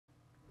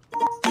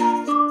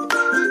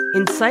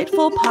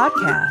Insightful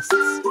podcasts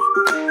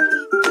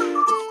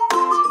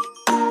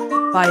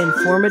by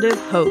informative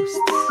hosts.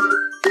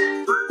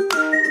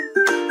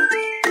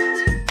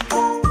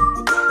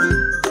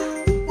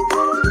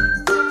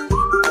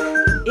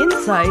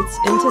 Insights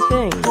into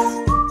Things,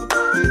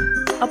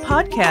 a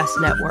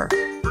podcast network.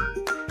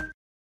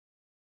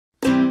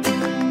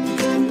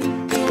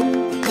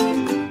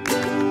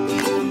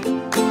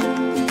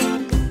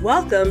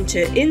 Welcome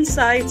to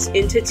Insights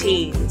into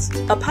Teens,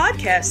 a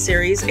podcast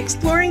series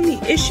exploring the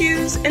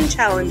issues and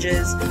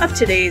challenges of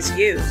today's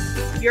youth.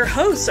 Your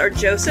hosts are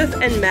Joseph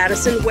and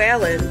Madison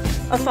Whalen,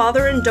 a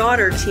father and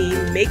daughter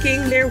team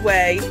making their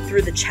way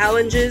through the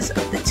challenges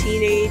of the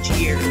teenage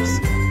years.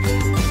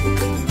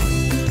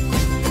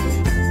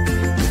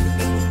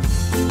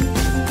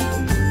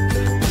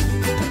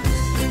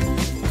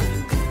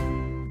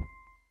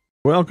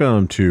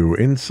 Welcome to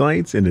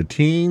Insights into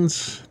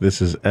Teens.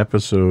 This is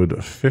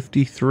episode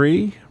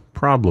 53,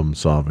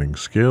 Problem-Solving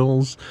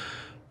Skills.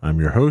 I'm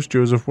your host,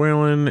 Joseph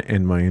Whalen,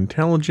 and my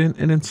intelligent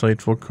and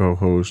insightful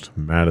co-host,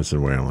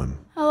 Madison Whalen.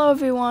 Hello,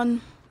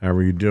 everyone. How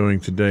are you doing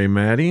today,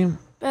 Maddie?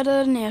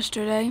 Better than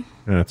yesterday.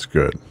 That's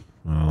good.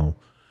 Well,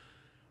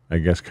 I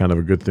guess kind of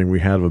a good thing. We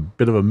had a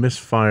bit of a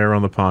misfire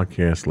on the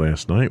podcast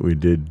last night. We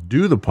did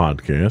do the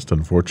podcast.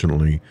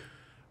 Unfortunately,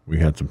 we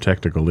had some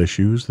technical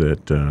issues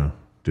that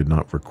did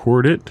not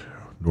record it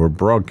nor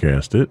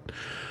broadcast it.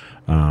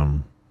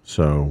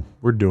 So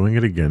we're doing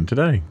it again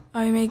today.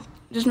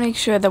 Just make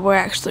sure that we're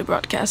actually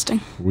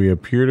broadcasting. We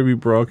appear to be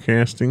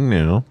broadcasting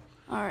now.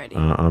 Alrighty.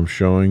 I'm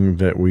showing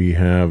that we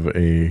have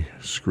a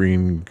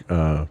stream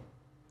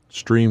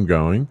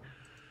going,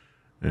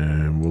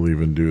 and we'll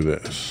even do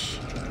this.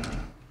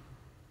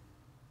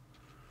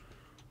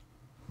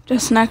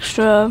 Just an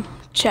extra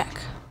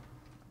check.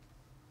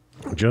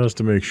 Just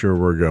to make sure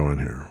we're going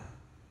here.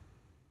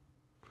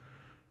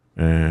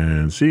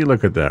 And see,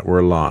 look at that.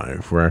 We're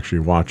live. We're actually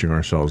watching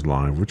ourselves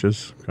live, which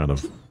is kind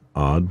of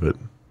odd, but...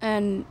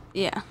 And,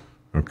 yeah.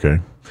 Okay.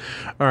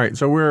 All right,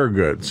 so we're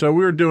good. So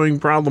we're doing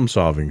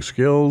problem-solving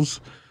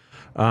skills.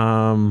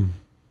 We'll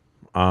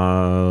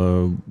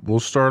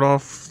start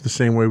off the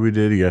same way we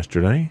did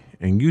yesterday,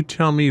 and you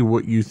tell me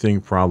what you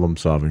think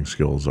problem-solving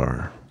skills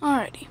are.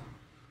 Alrighty.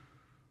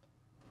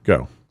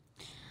 Go.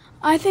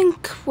 I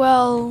think,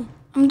 well...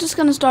 I'm just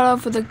going to start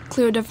off with a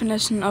clear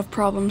definition of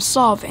problem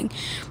solving.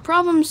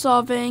 Problem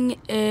solving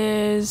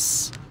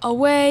is a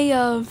way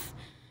of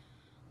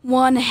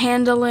one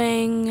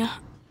handling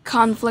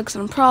conflicts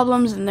and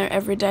problems in their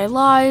everyday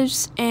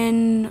lives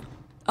in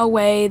a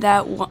way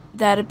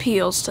that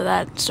appeals to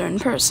that certain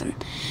person.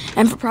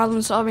 And for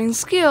problem solving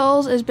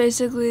skills is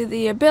basically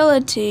the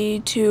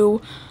ability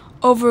to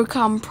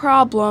overcome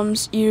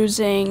problems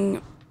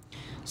using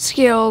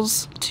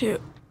skills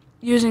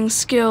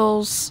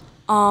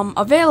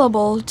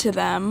available to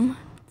them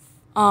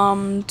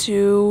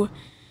to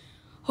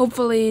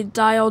hopefully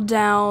dial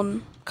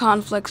down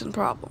conflicts and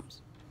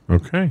problems.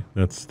 Okay,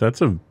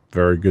 that's a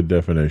very good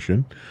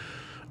definition.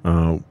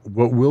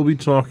 What we'll be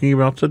talking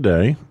about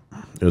today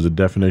is a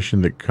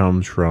definition that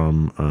comes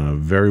from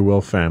Very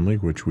Well Family,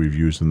 which we've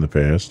used in the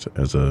past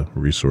as a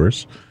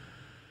resource.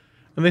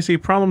 And they say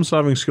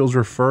problem-solving skills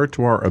refer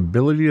to our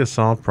ability to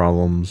solve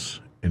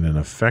problems in an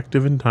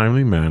effective and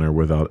timely manner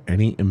without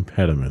any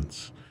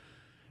impediments.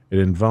 It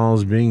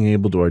involves being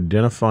able to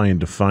identify and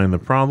define the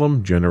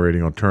problem,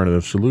 generating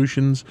alternative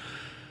solutions,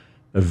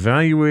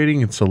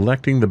 evaluating and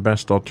selecting the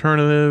best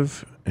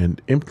alternative,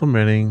 and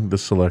implementing the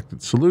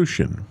selected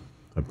solution.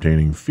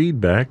 Obtaining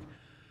feedback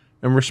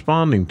and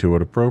responding to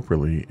it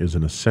appropriately is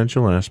an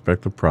essential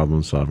aspect of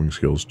problem-solving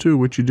skills too,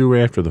 which you do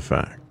after the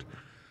fact.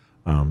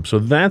 So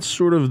that's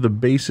sort of the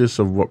basis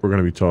of what we're going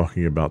to be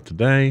talking about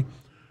today.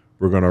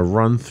 We're going to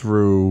run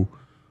through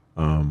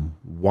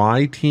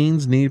why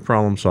teens need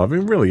problem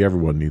solving. Really,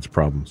 everyone needs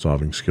problem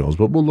solving skills,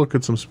 but we'll look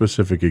at some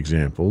specific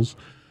examples.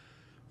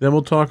 Then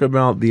we'll talk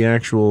about the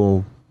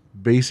actual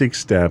basic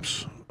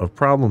steps of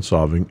problem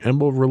solving,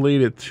 and we'll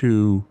relate it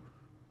to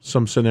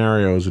some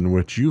scenarios in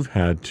which you've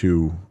had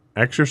to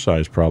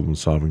exercise problem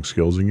solving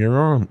skills in your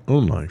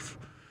own life.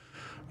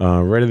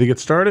 Ready to get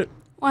started?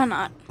 Why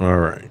not? All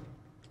right.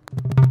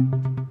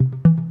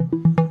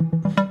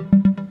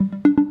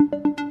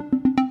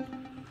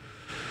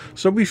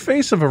 So we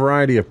face a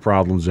variety of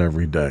problems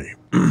every day,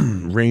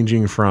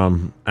 ranging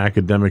from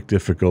academic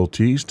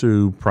difficulties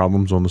to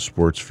problems on the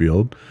sports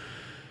field.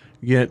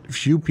 Yet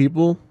few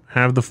people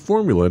have the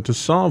formula to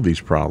solve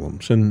these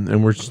problems.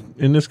 And we're,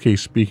 in this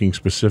case, speaking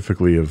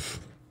specifically of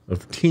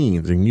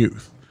teens and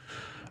youth.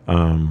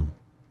 And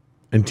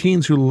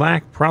teens who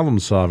lack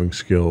problem-solving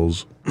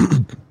skills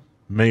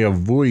may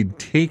avoid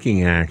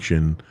taking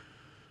action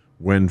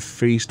when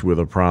faced with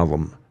a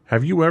problem.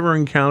 Have you ever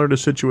encountered a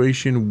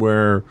situation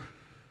where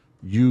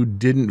you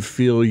didn't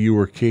feel you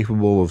were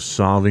capable of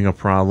solving a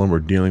problem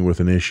or dealing with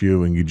an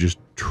issue and you just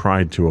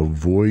tried to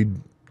avoid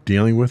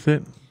dealing with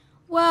it?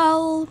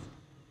 Well,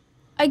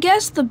 I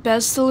guess the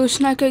best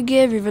solution I could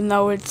give, even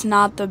though it's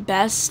not the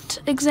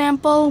best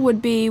example,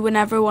 would be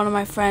whenever one of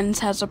my friends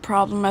has a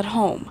problem at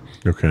home.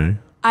 Okay.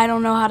 I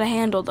don't know how to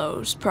handle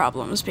those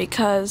problems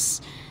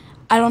because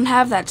I don't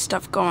have that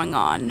stuff going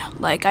on.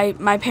 Like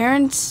my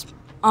parents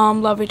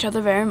love each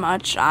other very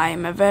much.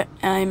 I'm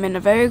in a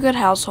very good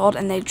household,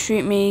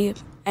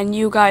 and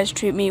you guys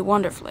treat me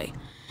wonderfully.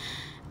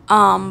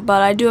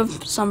 But I do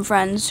have some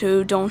friends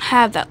who don't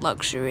have that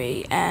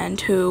luxury and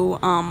who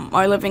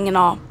are living in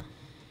a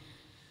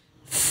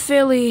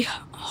fairly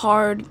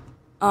hard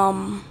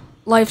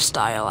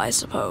lifestyle, I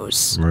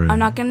suppose. Right. I'm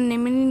not going to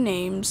name any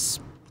names,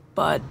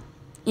 but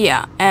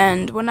yeah.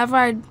 And whenever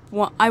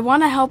I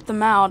want to help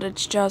them out,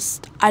 it's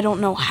just I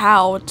don't know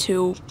how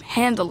to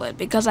handle it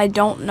because I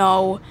don't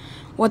know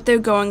what they're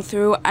going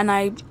through, and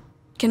I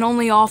can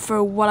only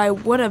offer what I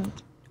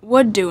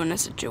would do in a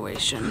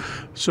situation.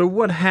 So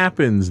what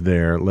happens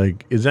there?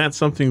 Like, is that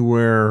something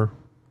where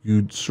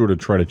you sort of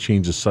try to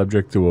change the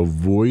subject to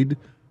avoid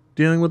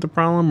dealing with the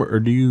problem, or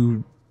do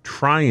you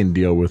try and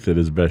deal with it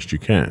as best you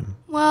can?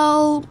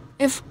 Well,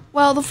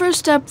 the first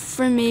step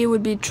for me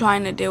would be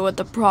trying to deal with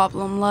the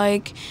problem,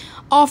 like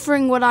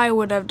offering what I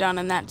would have done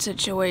in that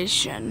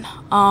situation.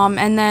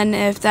 And then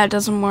if that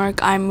doesn't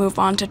work, I move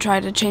on to try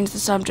to change the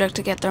subject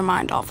to get their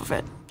mind off of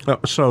it.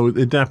 So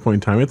at that point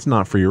in time, it's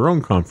not for your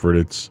own comfort.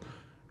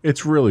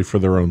 It's really for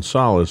their own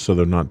solace, so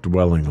they're not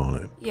dwelling on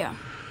it. Yeah.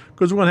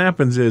 Because what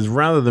happens is,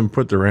 rather than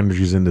put their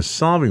energies into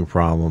solving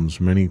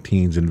problems, many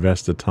teens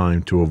invest the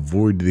time to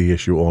avoid the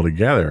issue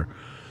altogether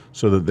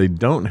so that they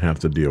don't have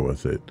to deal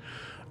with it.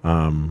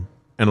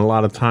 And a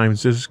lot of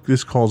times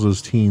this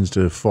causes teens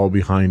to fall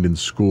behind in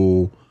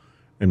school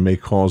and may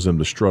cause them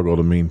to struggle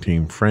to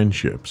maintain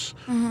friendships.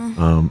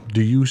 Mm-hmm.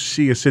 Do you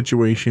see a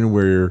situation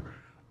where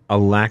a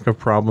lack of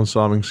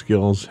problem-solving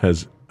skills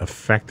has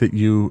affected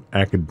you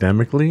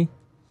academically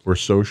or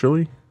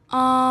socially?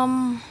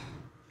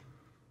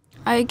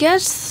 I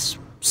guess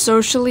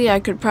socially I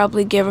could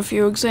probably give a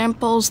few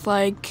examples,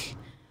 like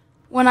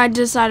when I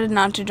decided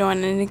not to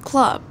join any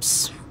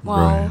clubs.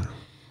 Well, right.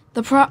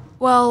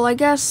 I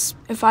guess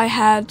if I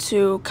had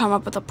to come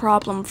up with a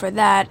problem for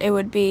that, it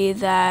would be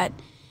that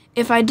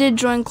if I did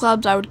join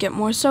clubs, I would get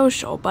more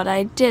social, but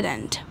I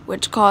didn't,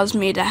 which caused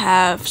me to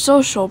have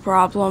social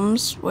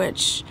problems,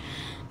 which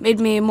made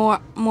me more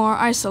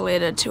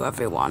isolated to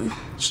everyone.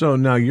 So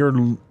now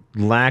your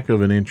lack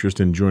of an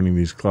interest in joining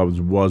these clubs,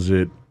 was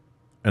it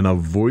an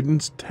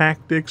avoidance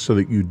tactic so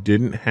that you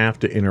didn't have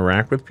to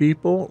interact with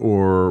people,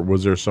 or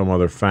was there some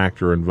other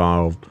factor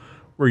involved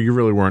where you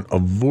really weren't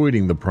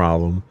avoiding the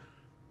problem,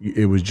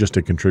 it was just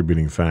a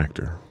contributing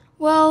factor?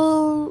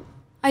 Well,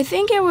 I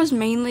think it was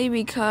mainly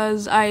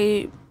because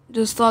I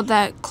just thought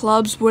that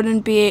clubs would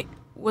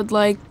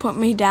put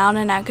me down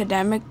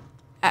academically,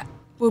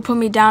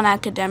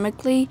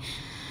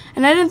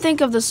 and I didn't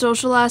think of the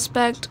social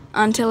aspect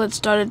until it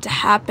started to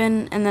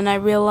happen, and then I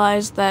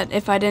realized that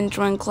if I did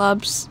join the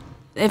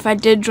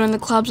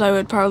clubs, I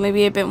would probably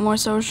be a bit more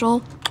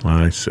social.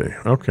 I see.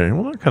 Okay,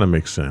 well, that kind of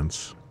makes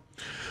sense.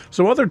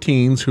 So other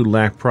teens who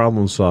lack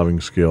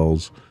problem-solving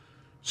skills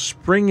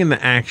spring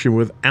into action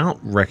without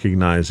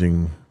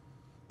recognizing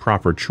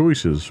proper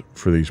choices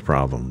for these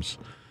problems.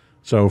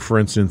 So, for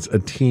instance, a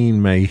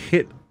teen may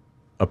hit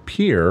a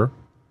peer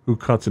who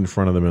cuts in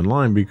front of them in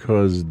line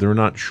because they're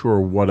not sure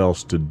what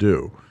else to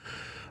do.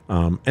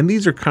 And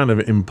these are kind of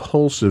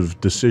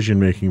impulsive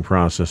decision-making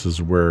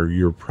processes where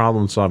your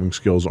problem-solving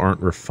skills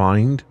aren't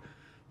refined,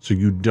 so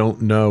you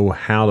don't know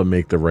how to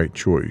make the right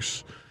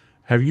choice.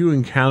 Have you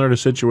encountered a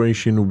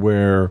situation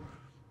where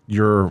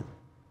your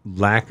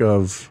lack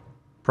of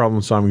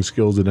problem-solving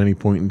skills at any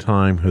point in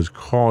time has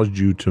caused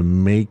you to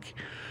make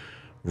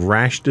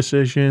rash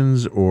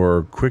decisions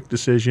or quick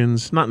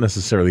decisions, not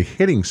necessarily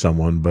hitting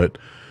someone, but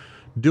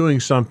doing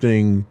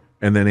something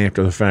and then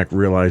after the fact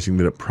realizing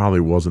that it probably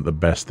wasn't the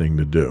best thing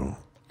to do?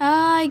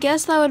 I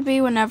guess that would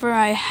be whenever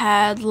I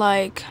had,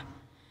 like,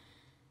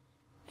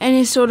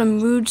 any sort of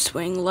mood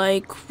swing.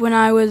 Like, when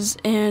I was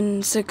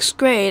in 6th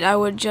grade, I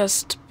would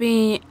just have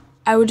been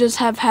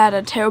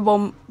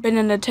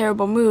in a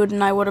terrible mood,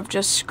 and I would have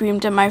just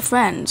screamed at my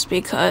friends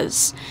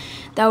because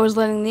that was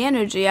letting the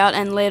energy out,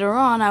 and later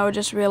on I would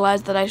just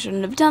realize that I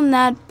shouldn't have done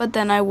that, but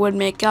then I would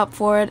make up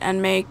for it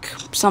and make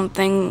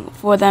something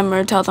for them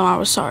or tell them I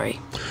was sorry.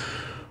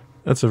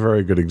 That's a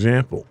very good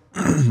example.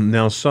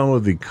 Now, some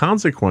of the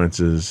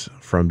consequences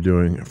from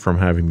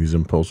having these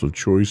impulsive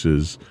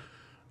choices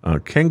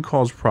can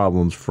cause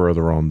problems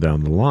further on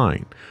down the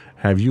line.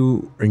 Have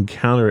you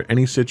encountered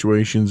any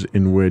situations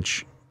in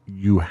which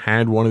you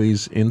had one of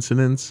these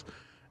incidents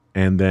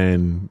and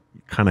then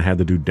kind of had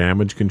to do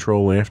damage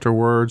control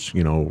afterwards,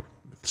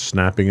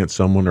 snapping at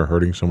someone or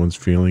hurting someone's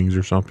feelings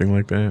or something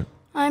like that?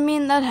 I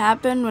mean, that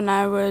happened when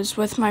I was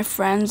with my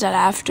friends at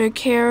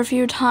aftercare a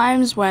few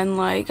times when,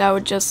 like, I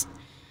would just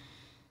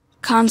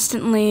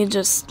constantly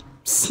just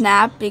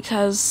snap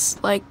because,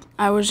 like,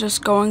 I was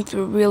just going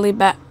through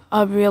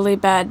a really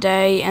bad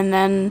day, and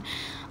then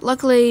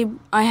luckily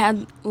I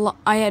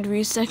had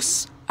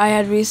recess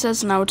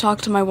and I would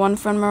talk to my one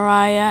friend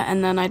Mariah,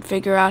 and then I'd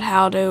figure out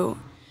how to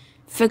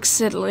fix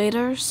it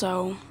later.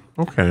 So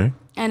okay.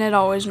 And it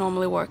always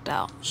normally worked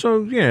out.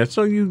 So, yeah,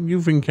 so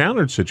you've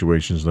encountered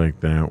situations like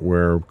that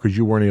where, because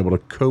you weren't able to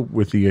cope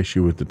with the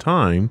issue at the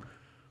time,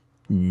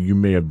 you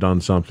may have done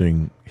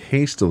something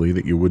hastily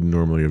that you wouldn't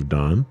normally have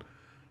done,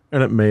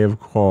 and it may have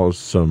caused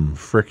some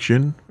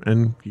friction,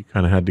 and you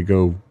kind of had to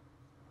go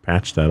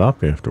patch that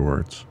up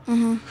afterwards.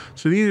 Mm-hmm.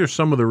 So these are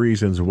some of the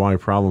reasons why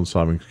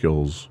problem-solving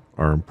skills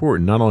are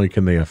important. Not only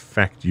can they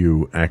affect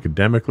you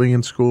academically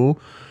in school,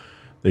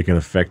 they can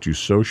affect you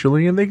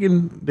socially, and they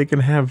can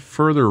have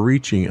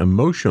further-reaching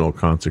emotional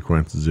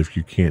consequences if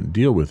you can't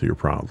deal with your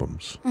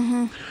problems.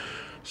 Mm-hmm.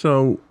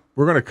 So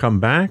we're going to come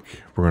back.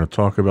 We're going to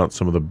talk about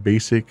some of the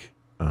basic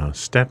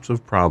steps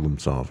of problem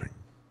solving.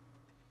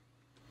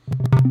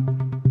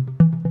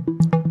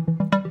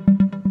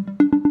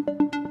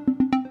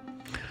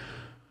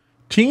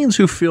 Teens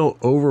who feel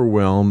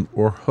overwhelmed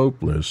or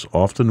hopeless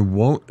often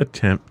won't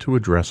attempt to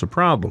address a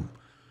problem.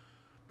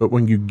 But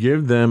when you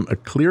give them a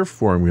clear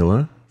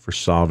formula for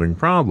solving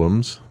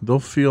problems, they'll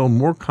feel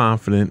more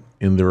confident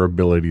in their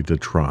ability to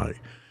try.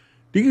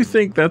 Do you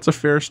think that's a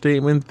fair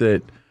statement,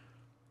 that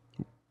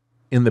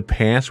in the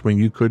past, when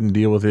you couldn't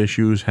deal with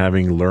issues,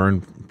 having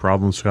learned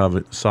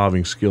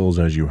problem-solving skills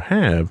as you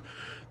have,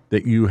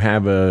 that you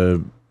have a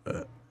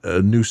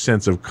new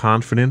sense of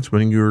confidence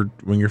when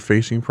you're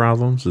facing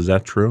problems? Is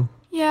that true?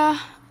 Yeah,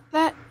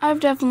 that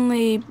I've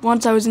definitely,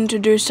 once I was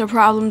introduced to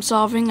problem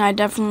solving, I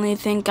definitely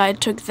think I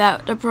took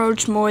that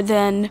approach more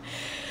than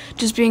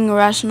just being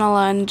irrational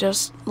and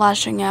just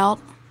lashing out.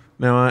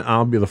 Now,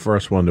 I'll be the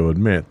first one to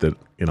admit that,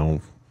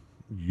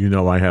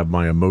 I have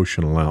my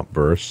emotional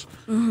outbursts,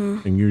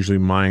 and usually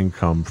mine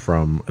come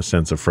from a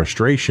sense of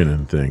frustration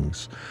in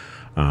things.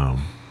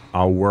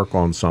 I'll work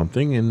on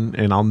something,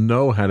 and I'll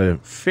know how to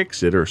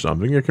fix it or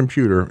something, a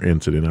computer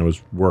incident. I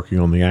was working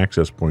on the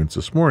access points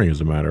this morning, as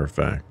a matter of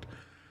fact.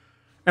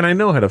 And I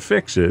know how to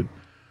fix it,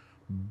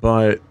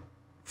 but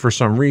for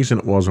some reason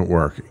it wasn't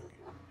working.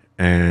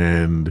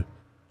 And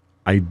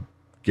I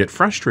get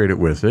frustrated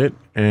with it,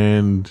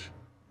 and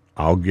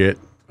I'll get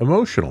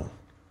emotional.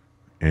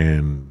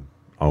 And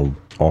I'll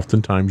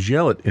oftentimes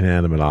yell at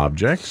inanimate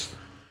objects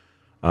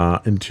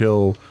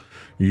until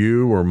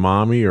you or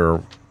mommy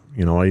or,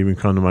 I even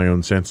come to my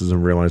own senses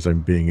and realize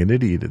I'm being an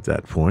idiot at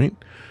that point.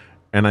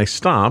 And I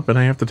stop, and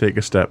I have to take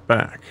a step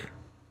back.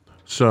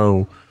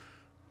 So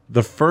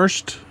the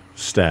first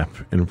step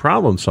in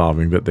problem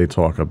solving that they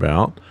talk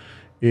about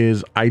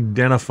is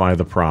identify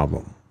the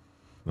problem.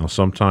 Now,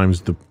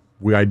 sometimes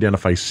we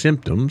identify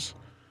symptoms.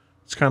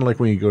 It's kind of like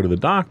when you go to the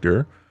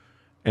doctor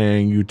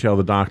and you tell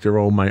the doctor,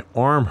 oh, my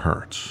arm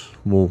hurts.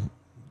 Well,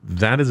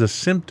 that is a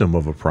symptom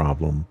of a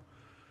problem.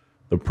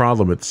 The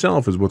problem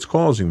itself is what's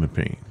causing the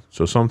pain.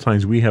 So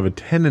sometimes we have a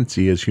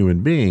tendency as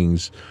human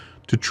beings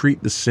to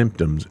treat the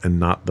symptoms and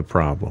not the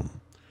problem.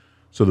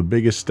 So the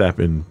biggest step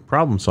in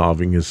problem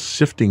solving is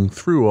sifting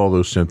through all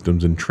those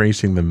symptoms and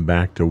tracing them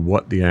back to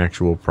what the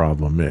actual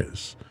problem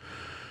is.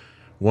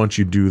 Once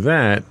you do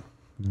that,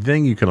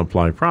 then you can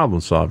apply problem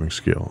solving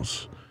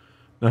skills.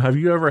 Now, have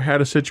you ever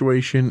had a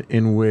situation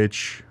in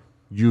which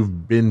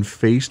you've been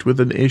faced with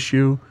an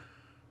issue,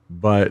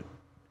 but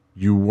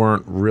you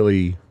weren't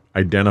really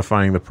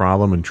identifying the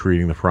problem and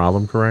treating the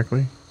problem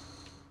correctly?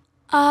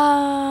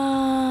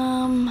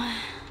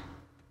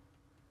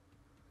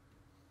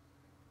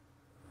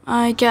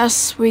 I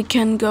guess we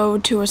can go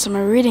to a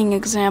summer reading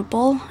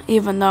example,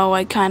 even though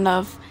I kind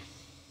of,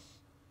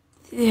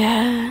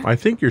 yeah. I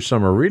think your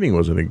summer reading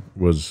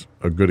was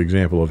a good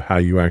example of how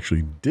you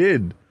actually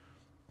did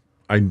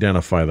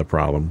identify the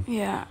problem.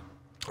 Yeah.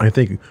 I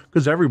think,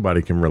 because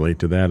everybody can relate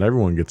to that.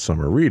 Everyone gets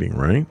summer reading,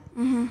 right?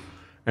 Mm-hmm.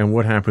 And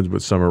what happens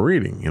with summer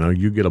reading?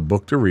 You get a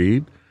book to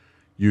read,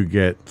 you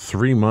get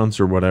 3 months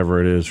or whatever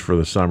it is for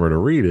the summer to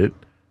read it,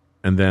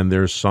 and then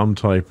there's some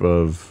type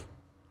of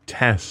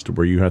test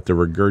where you have to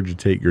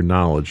regurgitate your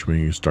knowledge when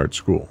you start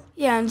school.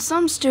 Yeah, and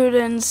some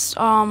students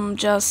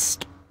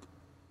just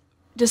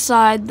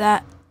decide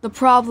that the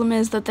problem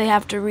is that they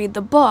have to read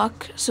the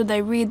book, so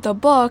they read the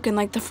book in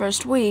like the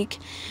first week,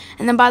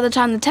 and then by the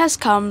time the test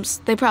comes,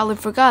 they probably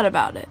forgot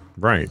about it.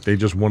 Right. They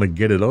just want to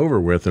get it over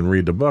with and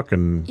read the book,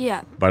 and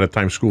by the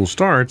time school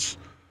starts,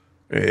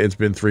 it's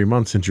been 3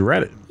 months since you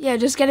read it. Yeah,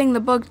 just getting the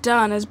book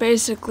done is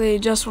basically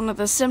just one of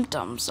the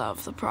symptoms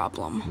of the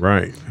problem.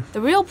 Right. The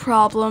real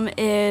problem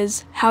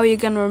is how you're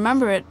going to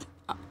remember it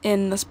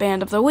in the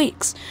span of the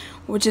weeks,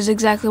 which is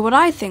exactly what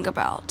I think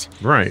about.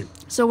 Right.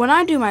 So when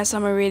I do my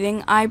summer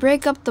reading, I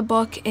break up the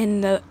book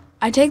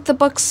I take the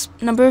book's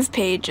number of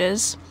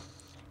pages,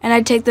 and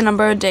I take the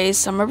number of days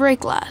summer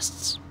break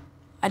lasts.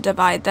 I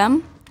divide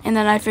them, and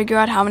then I figure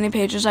out how many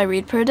pages I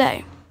read per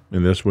day.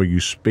 And this way you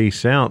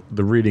space out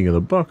the reading of the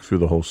book through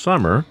the whole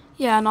summer.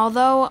 Yeah, and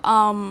although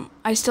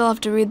I still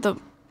have to read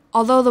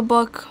although the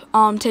book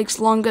takes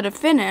longer to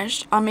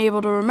finish, I'm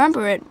able to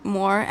remember it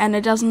more, and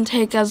it doesn't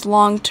take as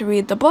long to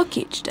read the book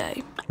each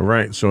day.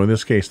 Right. So in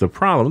this case, the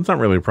problem, it's not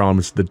really a problem,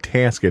 it's the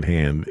task at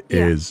hand,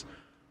 is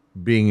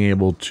being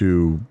able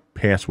to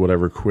pass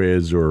whatever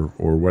quiz or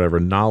whatever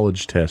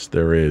knowledge test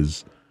there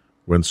is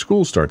when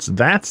school starts.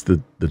 That's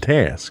the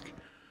task.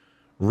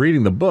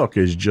 Reading the book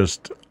is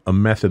just a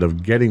method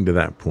of getting to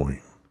that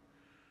point.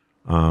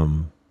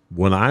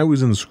 When I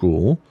was in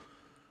school,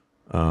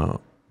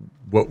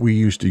 what we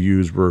used to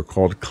use were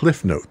called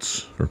Cliff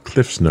Notes or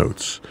Cliff's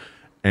Notes.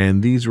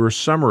 And these were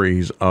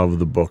summaries of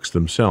the books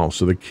themselves.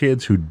 So the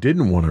kids who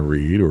didn't want to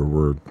read or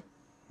were,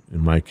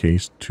 in my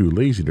case, too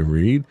lazy to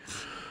read,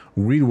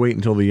 we'd wait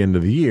until the end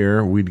of the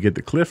year. We'd get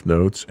the Cliff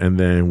Notes, and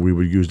then we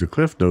would use the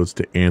Cliff Notes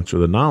to answer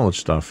the knowledge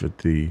stuff at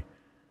the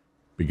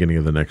beginning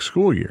of the next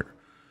school year.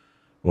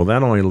 Well,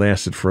 that only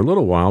lasted for a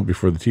little while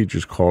before the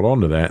teachers caught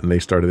on to that, and they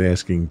started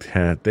asking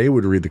that they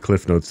would read the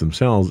Cliff Notes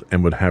themselves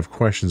and would have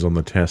questions on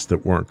the test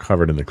that weren't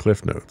covered in the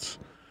Cliff Notes.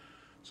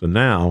 So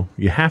now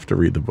you have to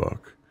read the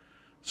book.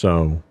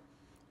 So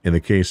in the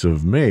case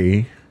of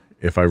me,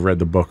 if I read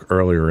the book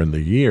earlier in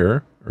the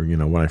year, or,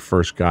 when I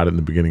first got it in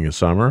the beginning of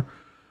summer,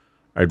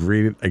 I'd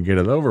read it, I'd get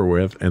it over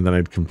with, and then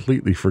I'd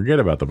completely forget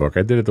about the book.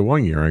 I did it the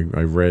one year.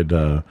 I read,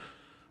 I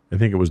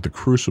think it was The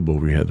Crucible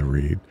we had to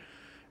read.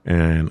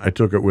 And I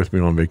took it with me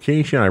on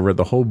vacation. I read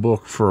the whole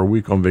book for a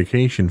week on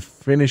vacation,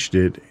 finished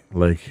it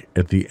like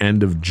at the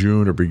end of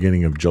June or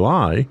beginning of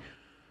July.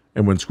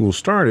 And when school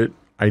started,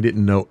 I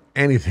didn't know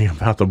anything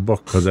about the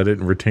book because I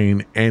didn't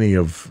retain any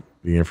of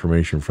the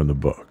information from the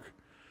book.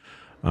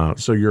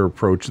 So your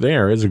approach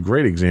there is a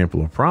great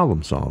example of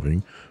problem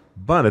solving,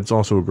 but it's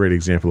also a great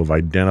example of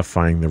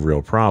identifying the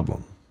real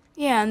problem.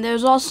 Yeah, and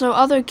there's also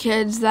other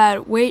kids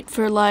that wait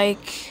for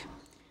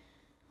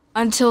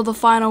until the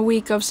final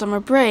week of summer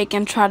break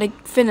and try to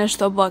finish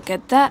the book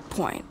at that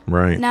point.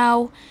 Right.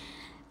 Now,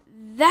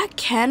 that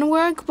can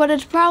work, but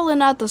it's probably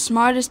not the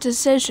smartest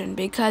decision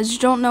because you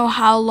don't know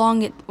how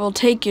long it will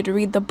take you to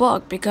read the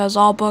book because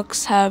all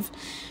books have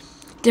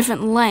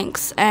different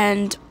lengths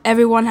and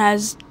everyone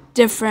has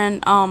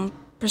different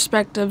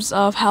perspectives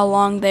of how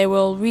long they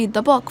will read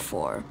the book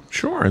for.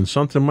 Sure, and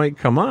something might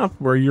come up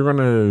where you're going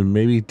to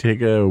maybe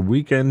take a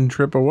weekend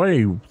trip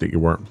away that you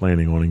weren't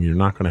planning on, and you're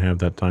not going to have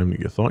that time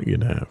that you thought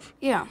you'd have.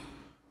 Yeah.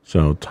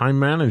 So time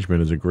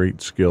management is a great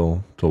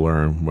skill to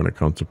learn when it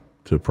comes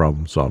to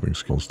problem-solving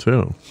skills,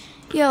 too.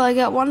 Yeah, like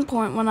at one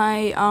point when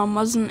I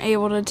wasn't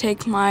able to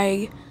take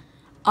my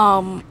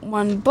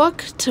one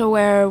book to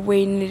where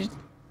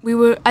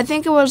I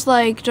think it was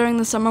like during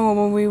the summer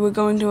when we were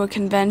going to a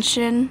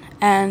convention,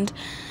 and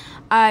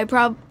I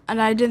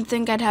didn't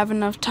think I'd have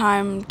enough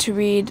time to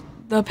read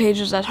the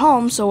pages at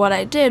home, so what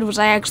I did was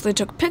I actually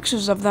took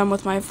pictures of them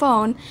with my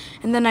phone,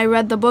 and then I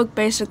read the book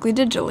basically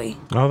digitally.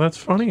 Oh, that's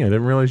funny. I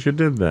didn't realize you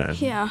did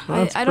that. Yeah,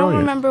 Oh, I don't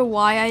remember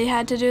why I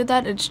had to do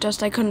that. It's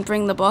just I couldn't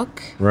bring the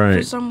book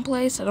to some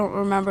place. I don't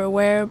remember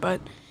where, but...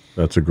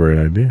 That's a great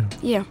idea.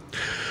 Yeah.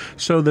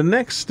 So the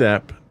next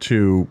step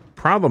to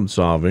problem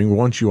solving,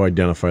 once you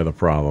identify the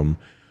problem,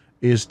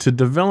 is to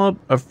develop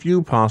a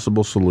few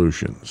possible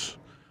solutions.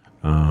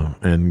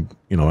 And,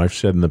 I've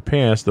said in the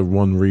past that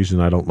one reason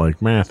I don't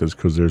like math is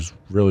because there's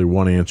really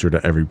one answer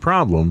to every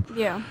problem.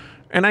 Yeah.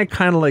 And I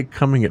kind of like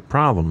coming at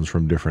problems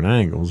from different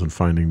angles and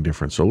finding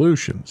different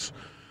solutions.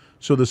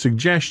 So the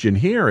suggestion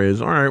here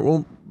is, all right,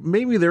 well,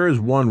 maybe there is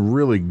one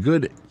really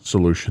good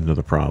solution to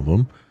the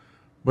problem,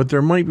 but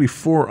there might be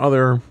 4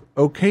 other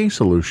okay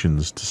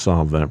solutions to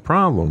solve that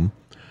problem.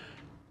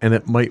 And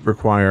it might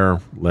require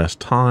less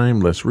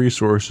time, less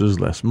resources,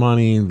 less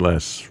money,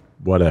 less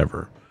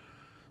whatever.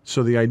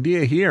 So the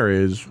idea here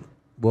is,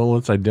 well,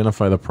 let's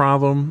identify the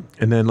problem,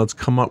 and then let's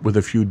come up with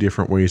a few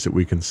different ways that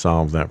we can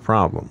solve that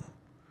problem.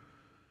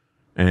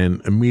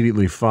 And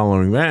immediately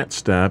following that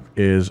step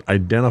is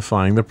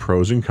identifying the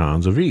pros and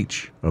cons of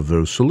each of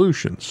those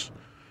solutions.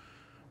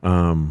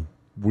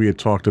 We had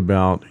talked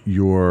about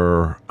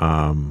your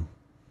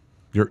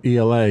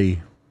ELA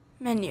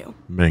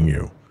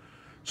menu.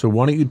 So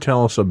why don't you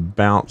tell us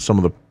about some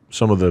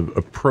of the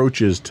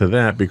approaches to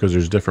that, because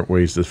there's different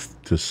ways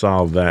to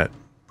solve that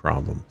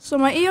problem. So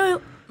my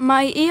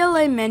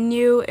ELA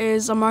menu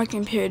is a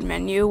marking period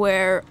menu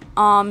where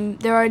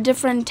there are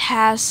different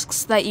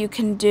tasks that you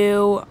can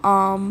do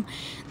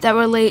that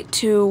relate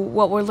to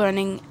what we're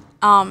learning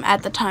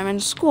at the time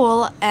in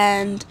school,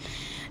 and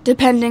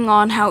depending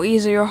on how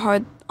easy or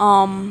hard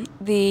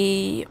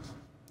the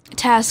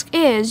task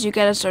is, you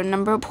get a certain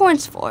number of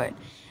points for it.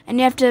 And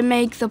you have to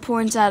make the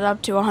points add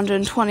up to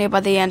 120 by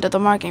the end of the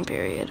marking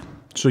period.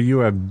 So you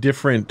have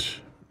different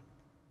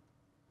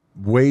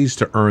ways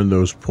to earn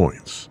those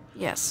points.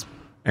 Yes.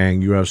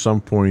 And you have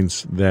some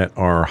points that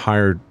are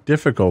higher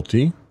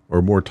difficulty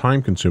or more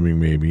time-consuming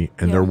maybe,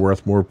 and they're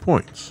worth more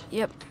points.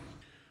 Yep.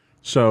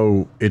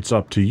 So it's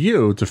up to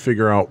you to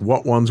figure out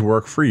what ones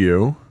work for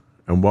you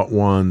and what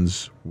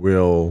ones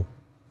will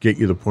get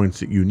you the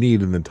points that you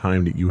need in the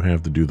time that you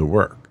have to do the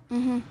work.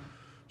 Mm-hmm.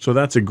 So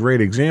that's a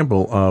great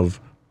example of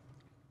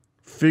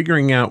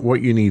figuring out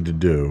what you need to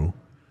do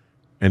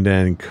and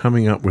then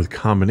coming up with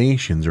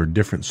combinations or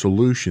different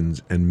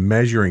solutions and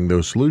measuring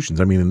those solutions.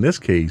 I mean, in this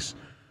case,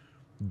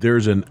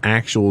 there's an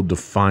actual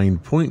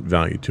defined point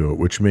value to it,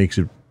 which makes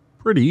it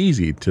pretty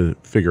easy to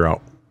figure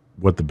out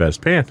what the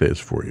best path is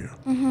for you.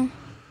 Mm-hmm.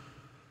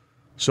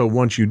 So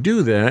once you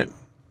do that,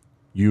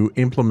 you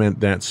implement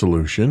that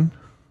solution,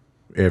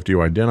 after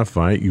you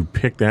identify it, you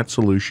pick that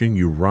solution,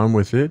 you run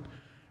with it,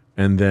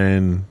 and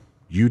then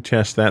you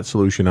test that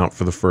solution out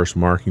for the first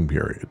marking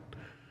period.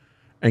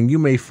 And you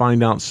may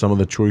find out some of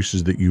the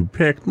choices that you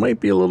picked might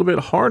be a little bit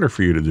harder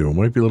for you to do. It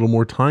might be a little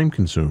more time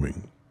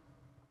consuming.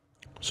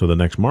 So the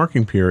next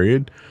marking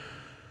period,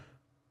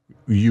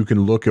 you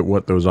can look at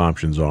what those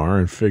options are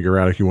and figure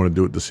out if you want to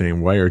do it the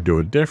same way or do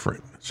it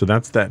different. So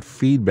that's that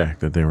feedback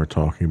that they were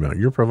talking about.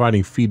 You're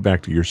providing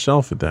feedback to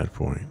yourself at that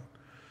point.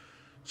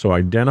 So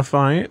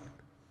identify it,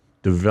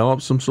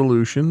 develop some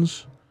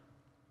solutions,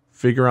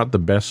 figure out the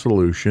best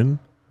solution,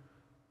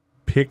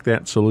 pick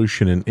that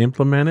solution and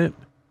implement it,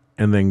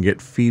 and then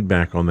get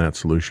feedback on that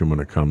solution when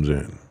it comes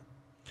in.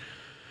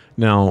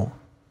 Now,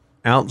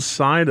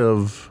 outside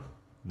of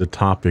the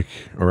topic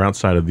or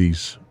outside of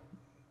these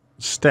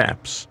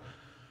steps,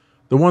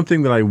 the one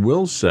thing that I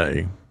will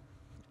say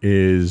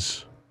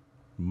is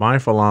my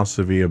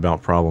philosophy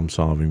about problem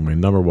solving, my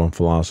number one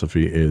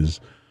philosophy is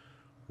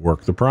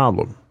work the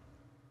problem.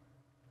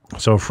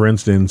 So, for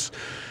instance,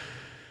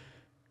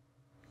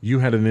 you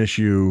had an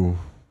issue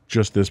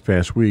just this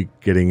past week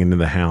getting into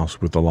the house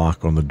with the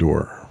lock on the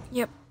door.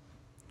 Yep.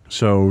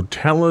 So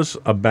tell us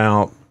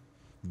about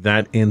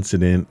that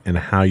incident and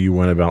how you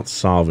went about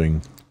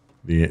solving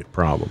the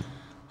problem.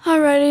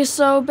 Alrighty,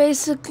 so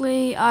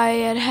basically I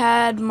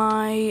had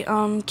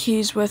my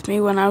keys with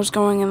me when I was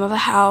going into the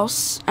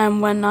house,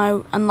 and when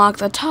I unlocked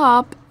the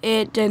top,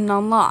 it didn't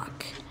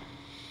unlock.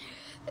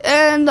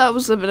 And I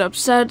was a bit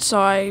upset, so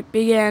I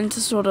began to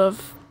sort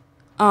of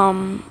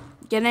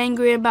get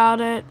angry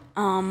about it.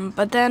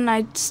 But then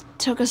I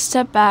took a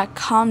step back,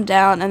 calmed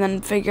down, and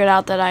then figured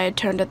out that I had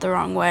turned it the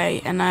wrong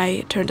way, and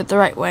I turned it the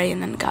right way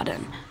and then got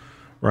in.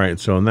 Right,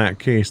 so in that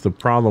case, the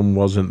problem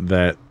wasn't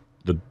that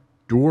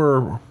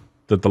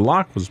the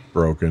lock was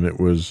broken. It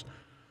was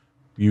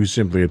you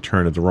simply had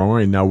turned it the wrong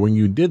way. Now, when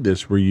you did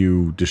this, were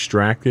you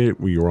distracted?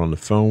 Were you on the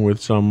phone with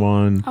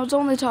someone? I was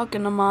only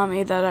talking to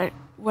Mommy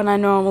when I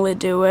normally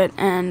do it,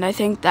 and I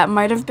think that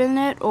might have been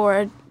it,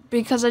 or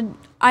because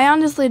I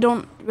honestly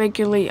don't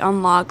regularly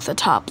unlock the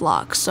top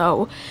lock,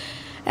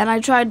 and I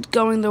tried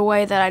going the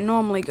way that I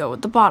normally go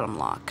with the bottom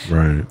lock.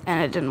 Right.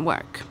 And it didn't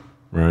work.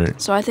 Right.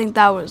 So I think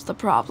that was the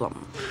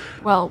problem.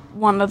 Well,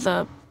 one of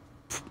the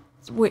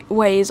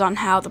ways on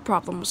how the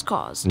problem was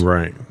caused.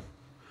 Right.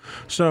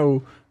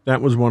 So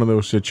that was one of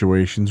those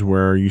situations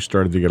where you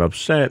started to get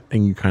upset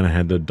and you kind of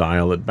had to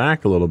dial it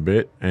back a little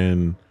bit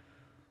and,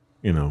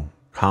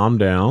 calm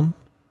down.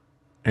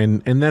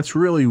 And that's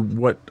really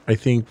what I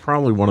think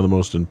probably one of the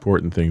most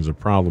important things of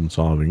problem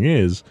solving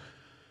is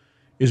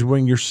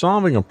when you're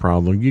solving a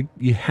problem,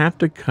 you have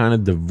to kind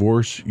of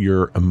divorce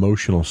your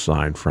emotional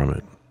side from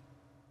it.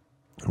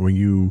 When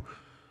you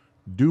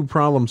do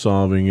problem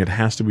solving, it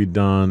has to be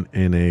done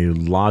in a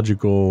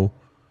logical,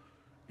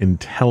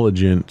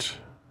 intelligent,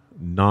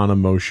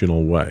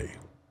 non-emotional way.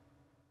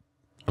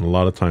 And a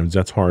lot of times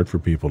that's hard for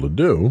people to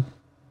do.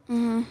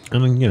 Mm-hmm.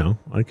 And,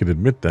 I can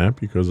admit that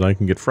because I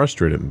can get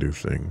frustrated and do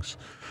things.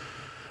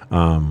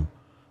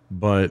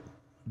 But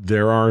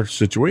there are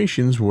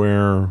situations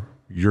where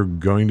you're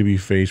going to be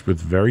faced with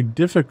very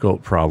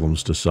difficult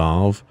problems to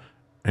solve,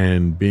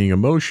 and being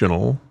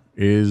emotional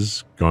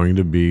is going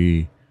to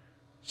be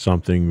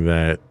something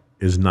that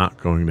is not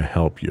going to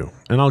help you.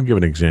 And I'll give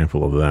an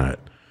example of that.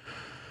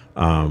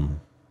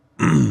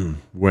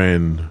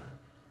 When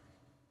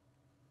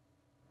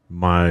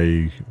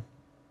my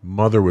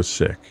mother was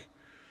sick,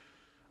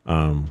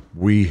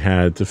 we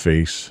had to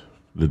face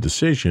the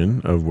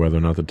decision of whether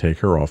or not to take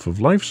her off of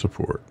life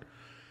support.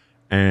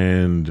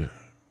 And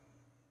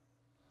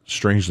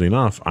strangely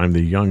enough, I'm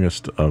the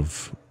youngest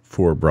of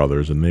 4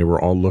 brothers, and they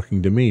were all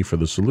looking to me for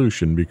the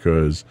solution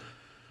because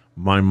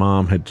my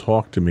mom had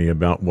talked to me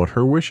about what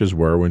her wishes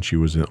were when she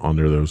was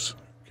under those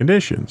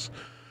conditions.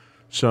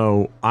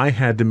 So I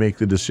had to make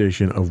the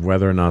decision of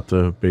whether or not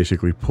to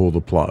basically pull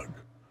the plug.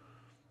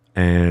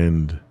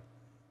 And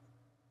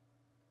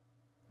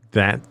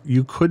that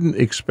you couldn't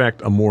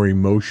expect a more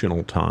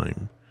emotional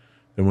time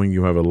than when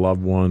you have a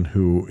loved one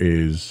who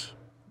is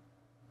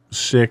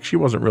sick. She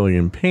wasn't really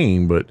in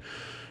pain, but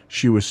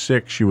she was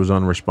sick, she was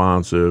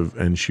unresponsive,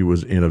 and she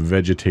was in a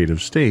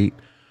vegetative state.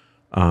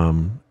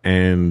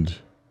 And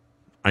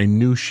I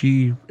knew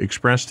she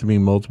expressed to me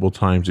multiple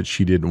times that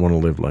she didn't want to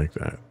live like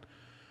that.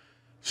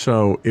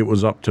 So it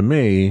was up to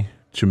me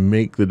to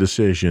make the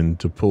decision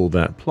to pull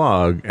that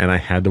plug, and I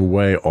had to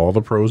weigh all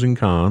the pros and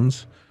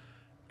cons,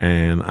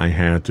 and I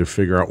had to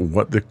figure out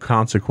what the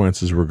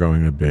consequences were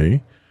going to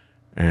be,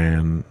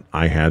 and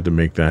I had to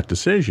make that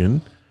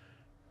decision,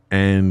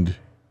 and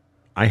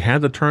I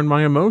had to turn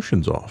my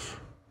emotions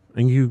off.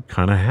 And you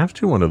kind of have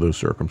to under those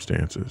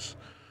circumstances.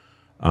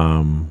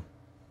 And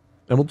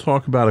we'll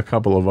talk about a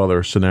couple of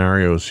other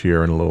scenarios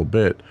here in a little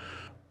bit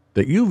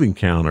that you've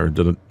encountered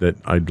that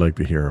I'd like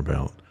to hear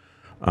about.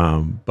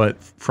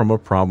 But from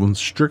a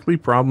strictly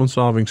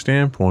problem-solving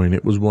standpoint,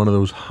 it was one of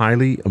those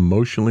highly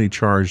emotionally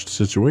charged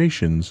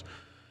situations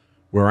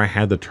where I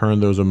had to turn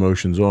those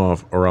emotions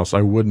off, or else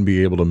I wouldn't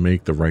be able to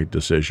make the right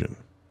decision.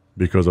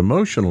 Because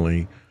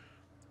emotionally,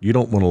 You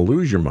don't want to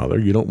lose your mother.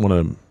 You don't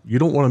want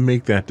to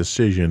make that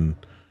decision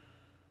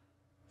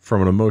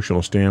from an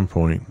emotional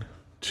standpoint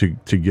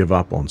to give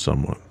up on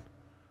someone.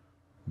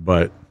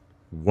 But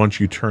once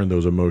you turn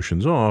those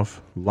emotions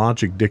off,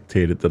 logic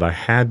dictated that I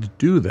had to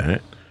do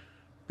that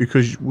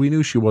because we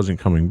knew she wasn't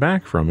coming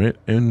back from it,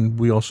 and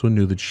we also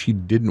knew that she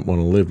didn't want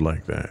to live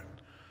like that.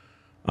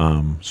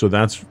 So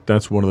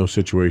that's one of those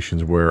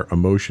situations where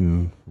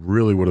emotion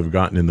really would have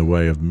gotten in the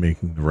way of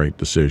making the right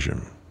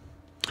decision.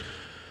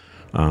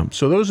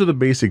 So those are the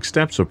basic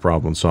steps of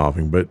problem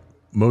solving, but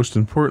most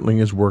importantly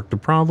is work the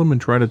problem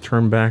and try to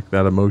turn back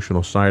that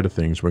emotional side of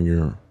things when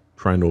you're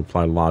trying to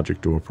apply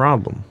logic to a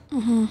problem.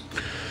 Mm-hmm.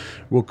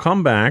 We'll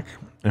come back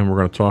and we're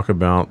going to talk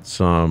about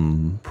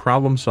some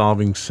problem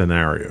solving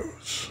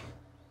scenarios.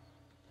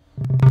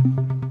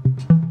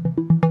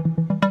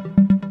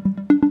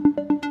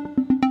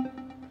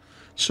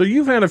 So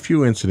you've had a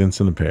few incidents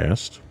in the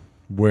past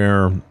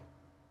where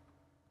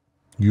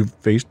you've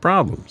faced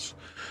problems,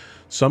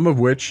 some of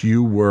which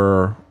you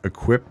were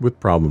equipped with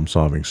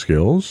problem-solving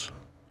skills,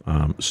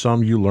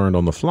 some you learned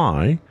on the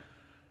fly,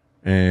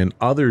 and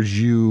others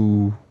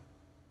you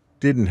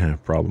didn't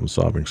have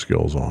problem-solving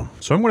skills on.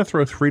 So I'm going to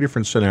throw 3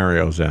 different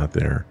scenarios out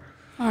there.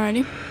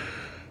 Alrighty.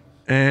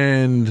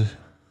 And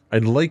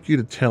I'd like you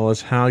to tell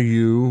us how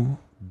you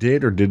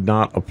did or did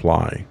not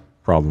apply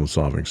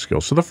problem-solving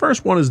skills. So the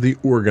first one is the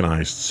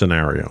organized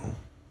scenario.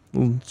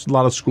 It's a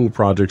lot of school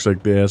projects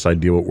like this. I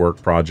deal with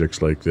work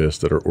projects like this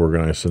that are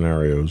organized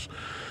scenarios.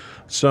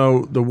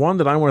 So the one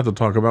that I wanted to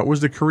talk about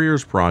was the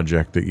careers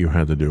project that you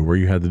had to do, where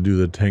you had to do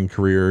the 10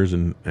 careers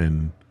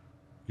and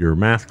your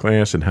math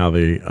class and how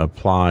they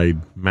applied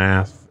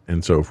math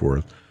and so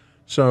forth.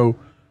 So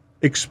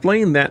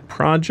explain that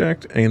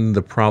project and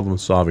the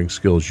problem-solving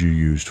skills you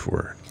used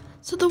for it.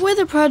 So the way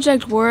the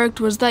project worked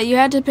was that you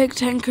had to pick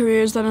 10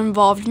 careers that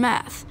involved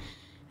math.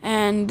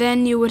 And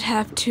then you would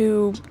have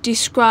to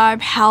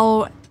describe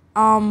how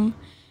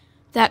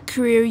that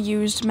career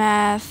used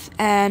math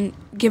and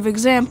give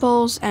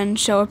examples and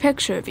show a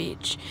picture of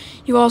each.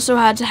 You also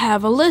had to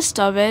have a list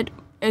of it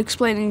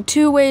explaining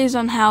 2 ways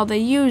on how they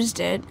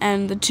used it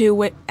and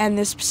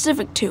the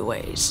specific 2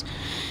 ways.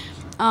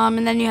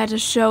 And then you had to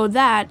show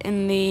that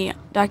in the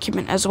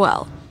document as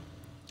well.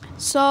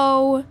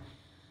 So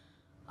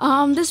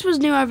this was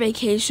near our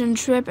vacation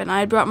trip, and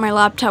I brought my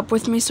laptop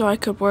with me so I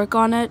could work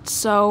on it.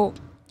 So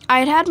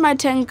I had my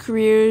 10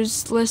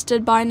 careers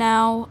listed by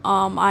now.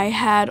 I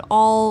had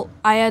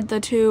the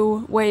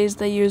 2 ways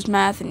they used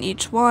math in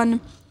each one.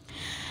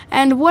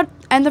 And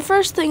the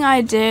first thing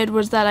I did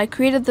was that I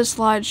created the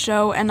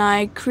slideshow and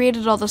I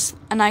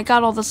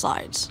got all the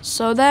slides.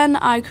 So then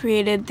I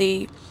created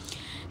the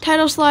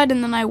title slide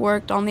and then I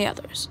worked on the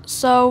others.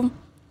 So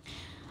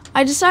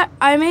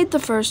I made the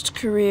first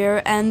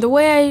career, and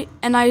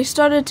I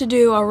started to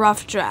do a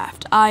rough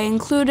draft. I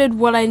included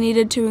what I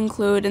needed to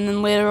include, and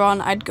then later on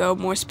I'd go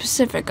more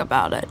specific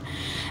about it.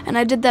 And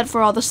I did that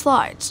for all the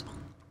slides.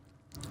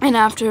 And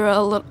after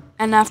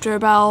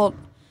about,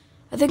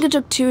 I think it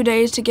took 2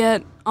 days to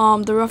get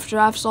the rough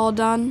drafts all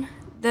done.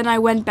 Then I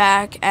went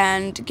back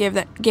and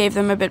gave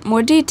them a bit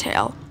more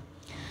detail.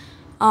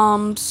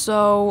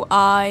 So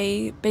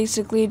I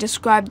basically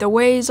described the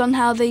ways on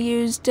how they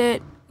used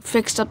it,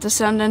 fixed up the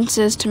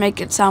sentences to make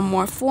it sound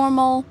more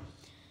formal,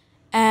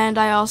 and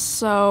I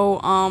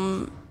also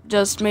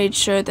just made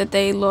sure that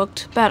they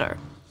looked better.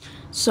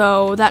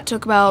 So that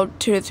took about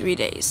 2 to 3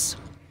 days.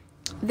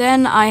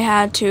 Then I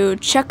had to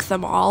check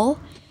them all,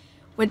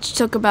 which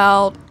took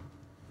about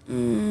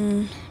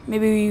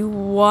maybe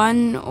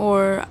 1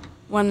 or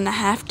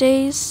 1.5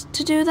 days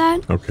to do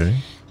that. Okay.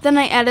 Then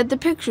I added the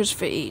pictures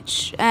for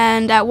each,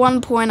 and at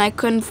one point I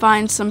couldn't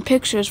find some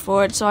pictures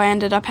for it, so I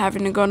ended up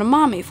having to go to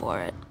Mommy for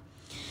it.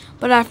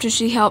 But after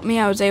she helped me,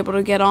 I was able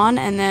to get on,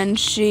 and then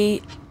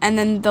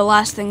the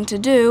last thing to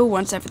do,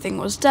 once everything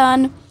was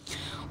done,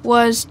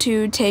 was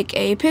to take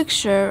a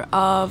picture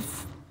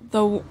of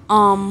the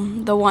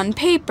one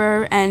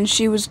paper, and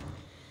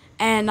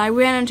I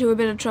ran into a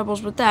bit of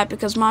troubles with that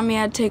because Mommy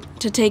had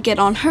to take it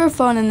on her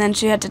phone, and then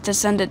she had to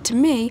send it to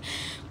me.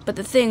 But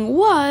the thing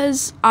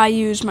was, I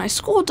used my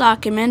school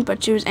document,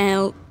 but she was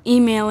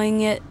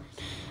emailing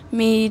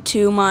me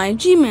to my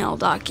Gmail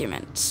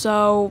document.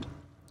 So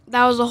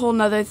that was a whole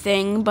nother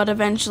thing, but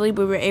eventually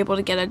we were able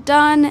to get it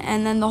done,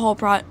 and then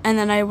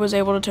I was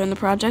able to turn the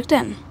project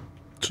in.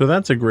 So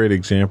that's a great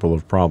example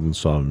of problem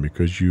solving,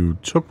 because you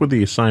took what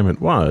the assignment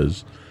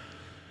was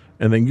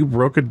and then you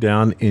broke it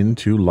down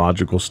into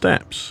logical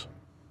steps.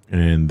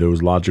 And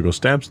those logical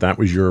steps, that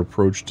was your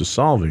approach to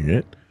solving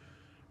it.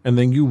 And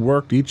then you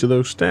worked each of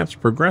those steps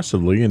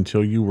progressively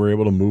until you were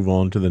able to move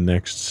on to the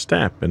next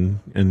step.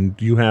 And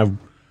you have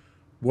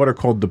what are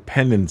called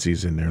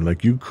dependencies in there.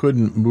 Like, you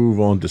couldn't move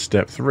on to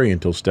step 3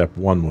 until step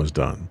 1 was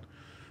done.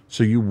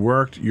 So you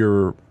worked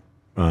your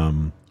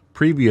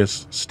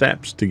previous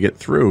steps to get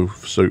through,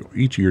 so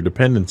each of your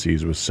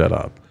dependencies was set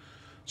up.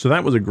 So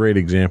that was a great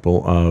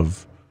example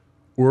of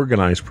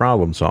organized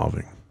problem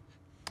solving.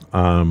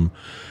 The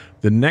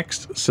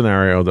next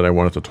scenario that I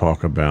wanted to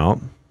talk about,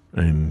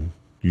 and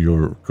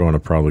you're going to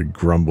probably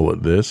grumble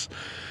at this.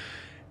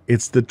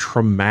 It's the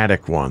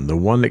traumatic one, the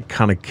one that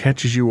kind of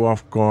catches you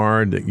off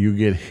guard, that you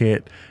get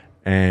hit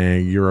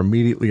and you're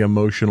immediately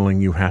emotional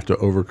and you have to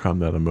overcome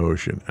that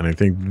emotion. And I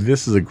think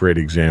this is a great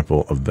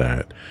example of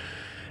that.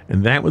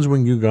 And that was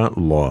when you got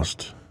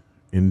lost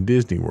in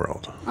Disney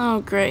World.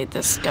 Oh, great.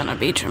 This is going to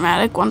be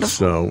traumatic. Wonderful.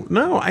 So,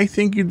 no, I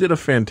think you did a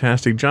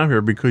fantastic job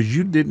here because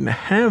you didn't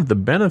have the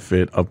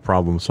benefit of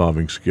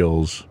problem-solving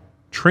skills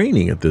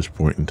training at this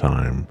point in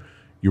time.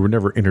 You were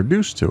never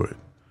introduced to it.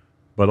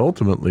 But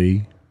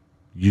ultimately,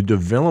 you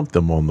developed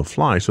them on the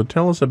fly. So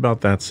tell us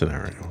about that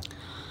scenario.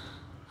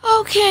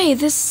 Okay,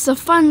 this is a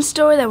fun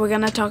story that we're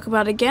going to talk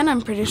about again.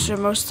 I'm pretty sure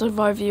most of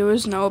our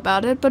viewers know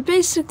about it. But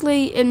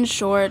basically, in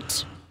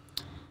short,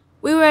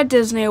 we were at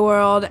Disney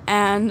World,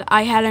 and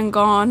I hadn't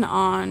gone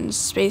on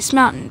Space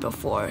Mountain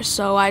before.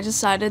 So I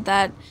decided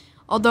that,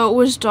 although it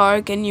was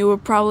dark and you were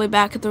probably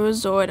back at the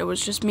resort, it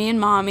was just me and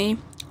Mommy,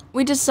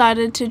 we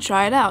decided to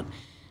try it out.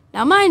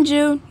 Now, mind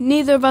you,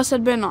 neither of us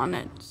had been on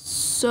it.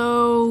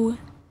 So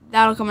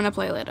that'll come into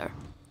play later.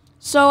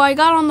 So I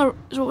got on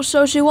the,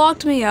 so she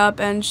walked me up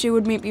and she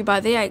would meet me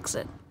by the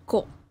exit.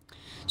 Cool.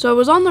 So I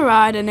was on the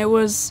ride and it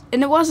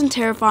wasn't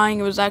terrifying,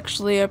 it was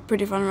actually a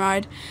pretty fun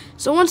ride.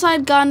 So once I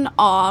had gotten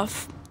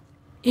off,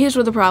 here's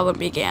where the problem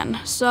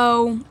began.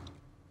 So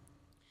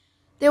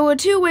there were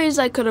two ways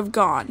I could have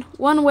gone.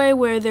 One way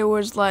where there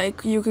was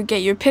like, you could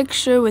get your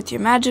picture with your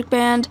magic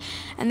band,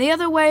 and the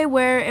other way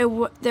where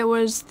there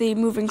was the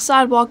moving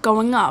sidewalk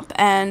going up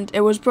and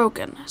it was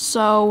broken.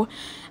 So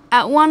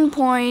at one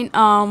point,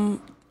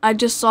 I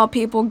just saw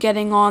people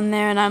getting on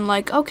there, and I'm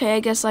like, okay, I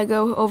guess I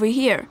go over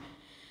here.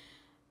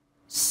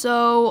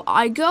 So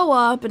I go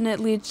up, and it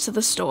leads to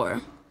the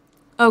store.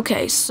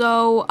 Okay,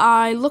 so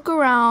I look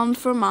around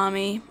for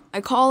Mommy. I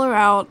call her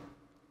out.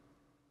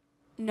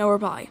 No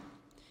reply.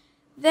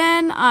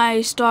 Then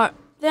I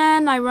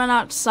run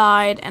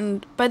outside,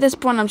 and by this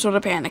point, I'm sort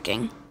of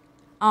panicking.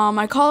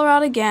 I call her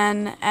out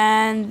again,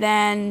 and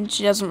then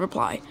she doesn't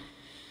reply.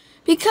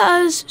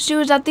 Because she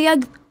was at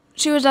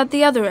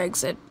the other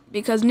exit.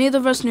 Because neither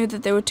of us knew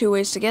that there were two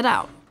ways to get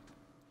out.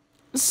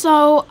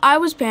 So I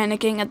was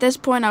panicking. At this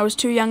point, I was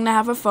too young to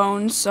have a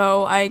phone,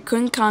 so I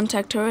couldn't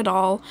contact her at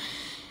all,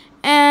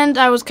 and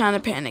I was kind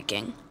of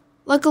panicking.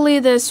 Luckily,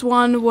 this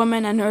one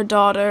woman and her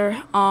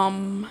daughter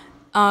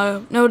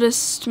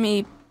noticed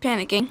me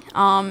panicking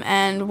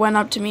and went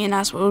up to me and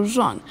asked what was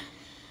wrong.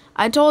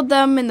 I told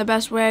them in the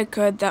best way I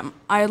could that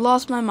I had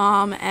lost my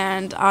mom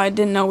and I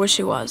didn't know where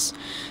she was.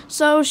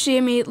 So she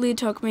immediately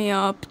took me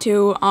up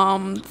to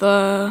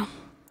the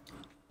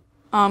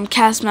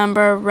cast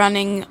member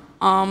running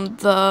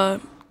the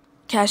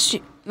cash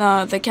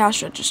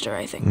register,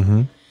 I think.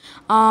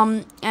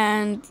 Mm-hmm.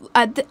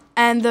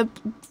 And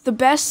the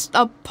best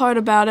part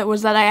about it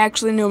was that I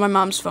actually knew my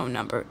mom's phone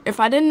number. If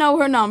I didn't know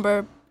her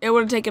number, it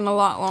would have taken a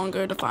lot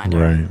longer to find her.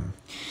 Right.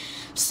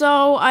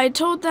 So I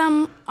told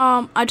them,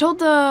 I told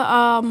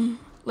the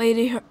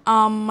lady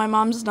my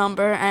mom's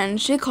number, and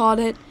she called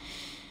it.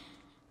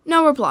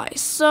 No reply.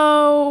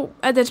 So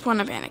at this point,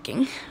 I'm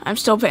panicking. I'm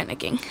still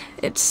panicking.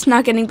 It's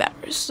not getting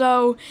better.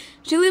 So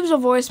she leaves a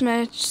voice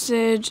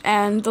message,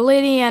 and the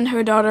lady and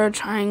her daughter are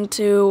trying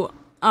to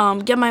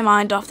get my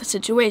mind off the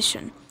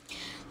situation.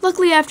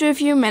 Luckily, after a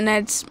few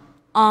minutes,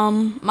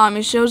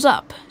 Mommy shows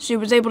up. She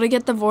was able to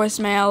get the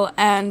voicemail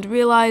and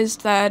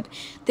realized that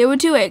there were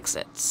two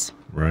exits.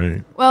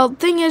 Right. Well, the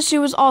thing is, she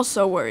was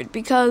also worried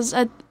because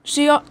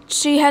she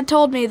had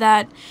told me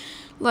that,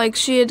 like,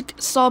 she had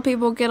saw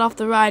people get off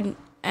the ride.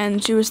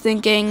 And she was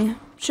thinking,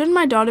 shouldn't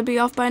my daughter be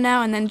off by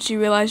now? And then she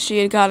realized she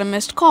had got a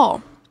missed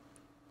call.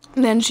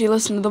 And then she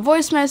listened to the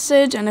voice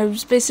message, and it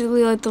was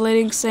basically like the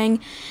lady saying,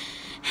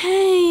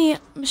 hey,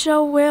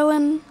 Michelle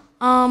Whalen,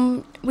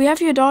 we have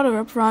your daughter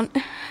up front.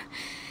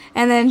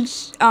 And then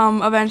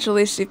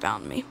eventually she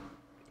found me.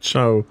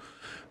 So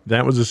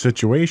that was a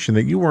situation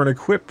that you weren't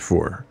equipped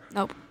for.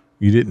 Nope.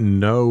 You didn't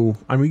know.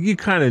 I mean, you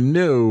kind of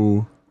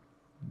knew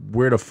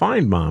where to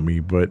find Mommy,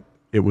 but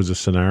it was a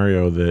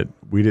scenario that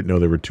we didn't know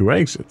there were two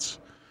exits.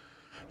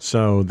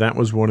 So that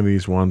was one of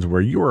these ones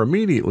where you were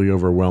immediately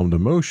overwhelmed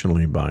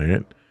emotionally by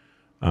it,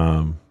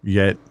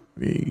 yet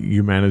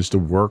you managed to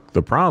work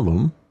the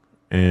problem,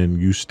 and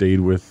you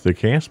stayed with the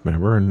cast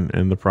member,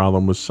 and the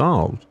problem was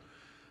solved.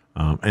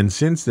 And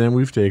since then,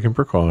 we've taken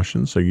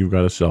precautions. So you've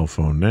got a cell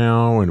phone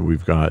now, and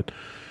we've got,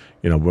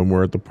 when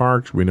we're at the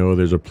parks, we know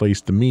there's a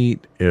place to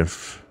meet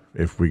if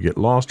we get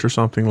lost or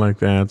something like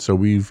that. So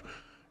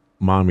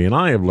Mommy and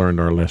I have learned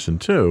our lesson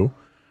too,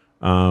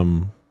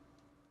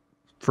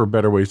 for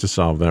better ways to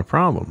solve that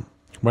problem.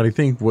 But I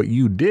think what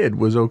you did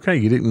was okay.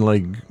 You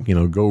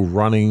didn't go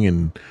running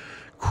and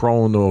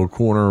crawl into a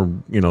corner,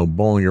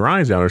 bawling your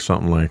eyes out or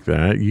something like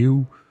that.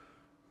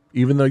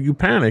 Even though you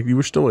panicked, you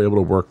were still able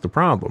to work the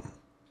problem.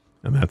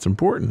 And that's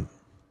important.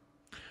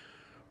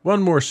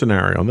 One more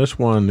scenario. And this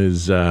one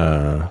is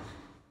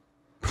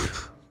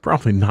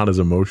probably not as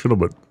emotional,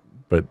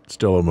 but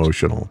still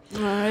emotional.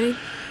 All right.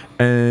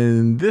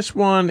 And this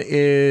one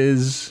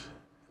is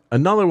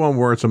another one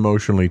where it's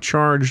emotionally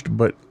charged,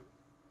 but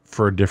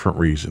for a different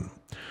reason.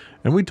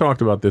 And we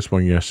talked about this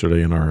one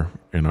yesterday in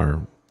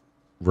our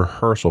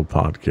rehearsal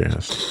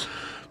podcast.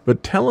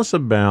 But tell us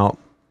about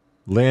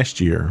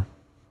last year,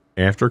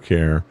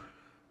 aftercare,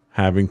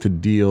 having to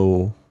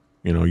deal,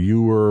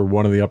 you were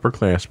one of the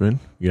upperclassmen.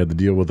 You had to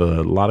deal with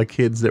a lot of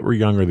kids that were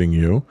younger than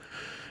you.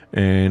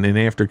 And in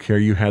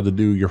aftercare, you had to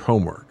do your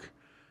homework.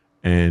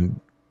 And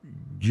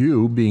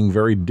you, being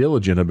very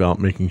diligent about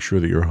making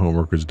sure that your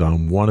homework was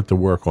done, wanted to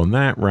work on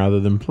that rather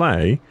than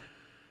play.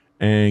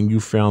 And you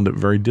found it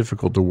very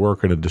difficult to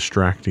work in a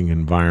distracting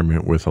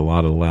environment with a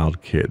lot of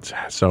loud kids.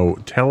 So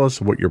tell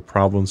us what your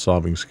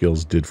problem-solving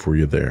skills did for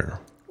you there.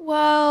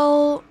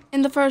 Well,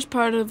 in the first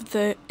part of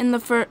in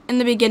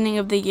the beginning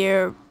of the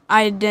year,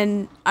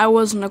 I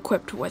wasn't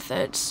equipped with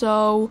it,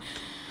 so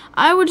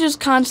I would just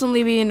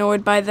constantly be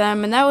annoyed by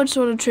them, and that would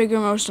sort of trigger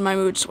most of my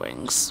mood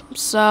swings.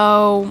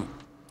 So,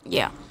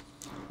 yeah.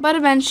 But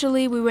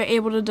eventually, we were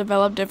able to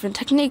develop different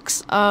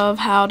techniques of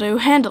how to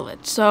handle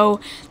it.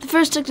 So, the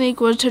first technique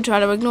was to try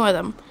to ignore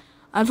them.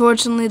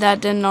 Unfortunately, that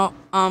did not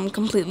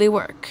completely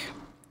work.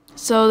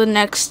 So, the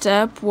next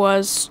step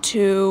was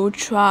to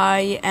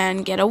try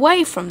and get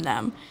away from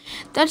them.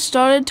 That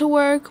started to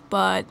work,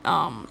 but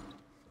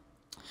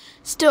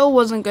still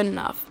wasn't good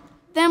enough.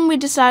 Then we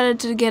decided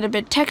to get a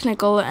bit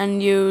technical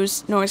and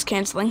use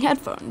noise-canceling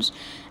headphones.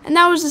 And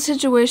that was the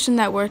situation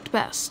that worked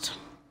best.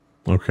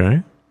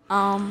 Okay.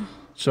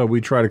 So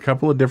we tried a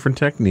couple of different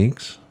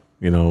techniques,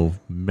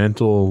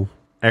 mental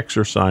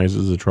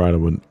exercises to try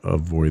to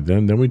avoid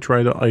them. Then we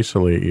tried to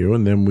isolate you,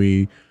 and then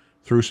we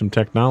threw some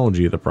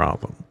technology at the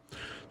problem.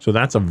 So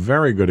that's a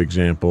very good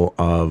example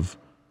of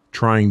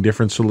trying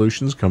different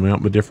solutions, coming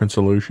up with different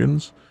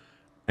solutions,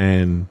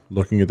 and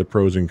looking at the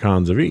pros and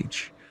cons of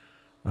each.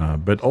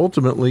 But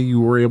ultimately, you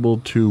were able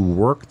to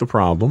work the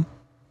problem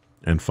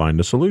and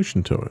find a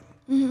solution to it.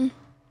 Mm-hmm.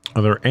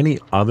 Are there any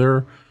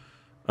other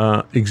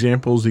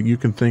examples that you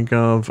can think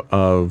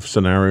of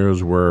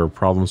scenarios where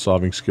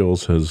problem-solving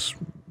skills has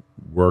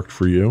worked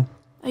for you?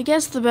 I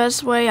guess the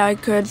best way I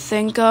could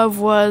think of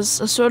was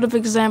a sort of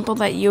example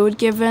that you had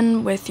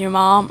given with your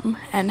mom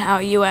and how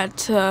you had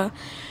to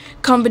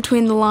come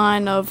between the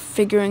line of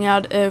figuring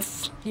out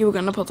if you were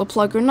going to pull the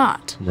plug or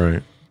not.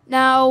 Right.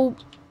 Now,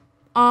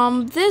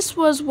 this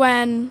was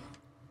when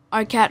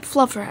our cat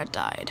Fluffer had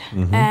died,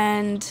 mm-hmm.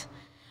 and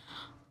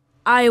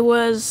I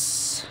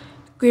was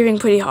grieving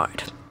pretty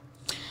hard.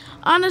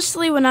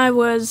 Honestly, when I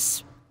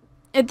was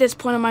at this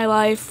point in my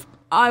life,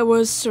 I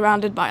was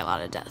surrounded by a lot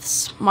of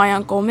deaths. My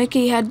Uncle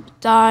Mickey had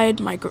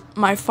died,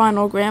 my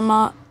final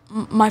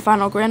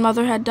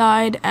grandmother had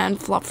died, and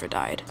Fluffer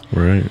died.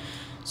 Right.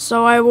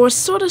 So I was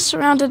sort of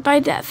surrounded by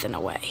death in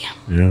a way.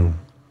 Yeah.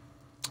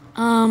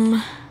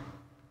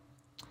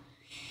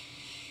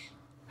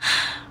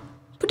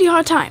 Pretty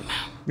hard time.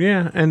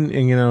 Yeah, and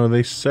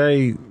they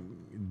say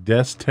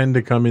deaths tend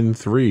to come in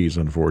threes,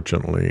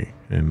 unfortunately.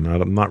 And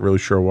I'm not really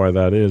sure why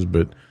that is,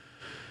 but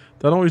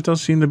that always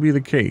does seem to be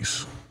the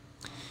case.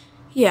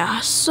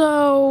 Yeah,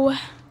 so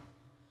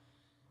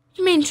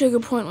the main trigger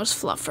point was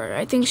Fluffer.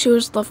 I think she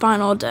was the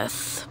final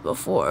death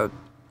before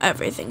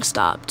everything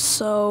stopped.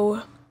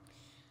 So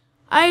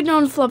I had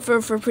known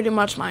Fluffer for pretty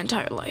much my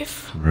entire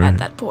life at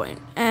that point.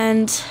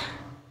 And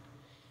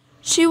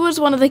she was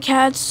one of the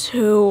cats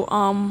who,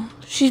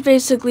 she's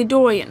basically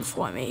Dorian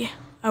for me.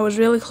 I was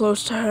really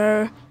close to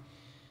her,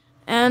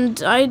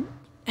 and I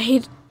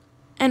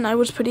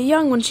was pretty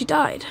young when she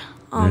died.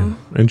 Yeah.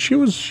 And she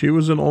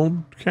was an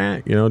old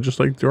cat, just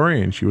like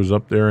Dorian. She was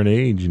up there in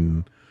age,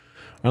 and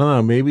I don't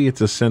know, maybe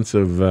it's a sense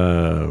of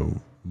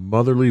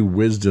motherly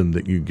wisdom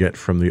that you get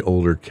from the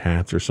older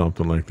cats or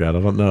something like that.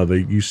 I don't know.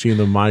 You seem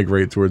to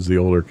migrate towards the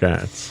older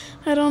cats.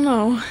 I don't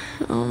know.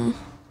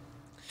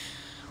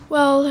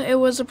 Well, it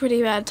was a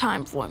pretty bad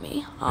time for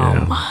me.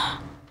 The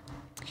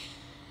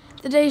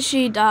day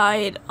she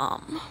died,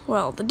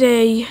 the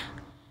day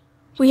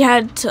we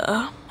had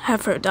to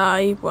have her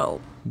die,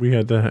 we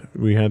had to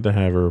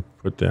have her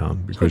put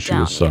down because she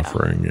was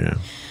suffering. Yeah.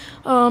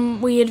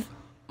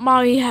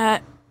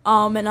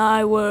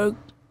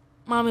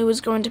 Mommy was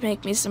going to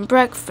make me some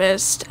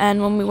breakfast,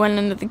 and when we went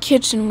into the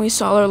kitchen, we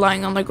saw her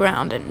lying on the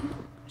ground, and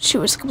she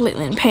was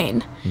completely in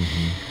pain.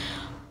 Mm-hmm.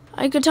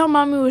 I could tell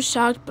Mommy was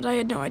shocked, but I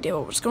had no idea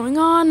what was going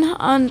on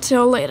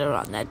until later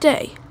on that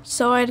day.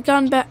 So I had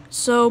gone back.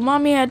 So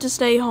Mommy had to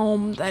stay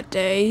home that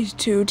day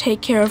to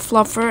take care of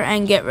Fluffer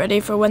and get ready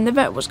for when the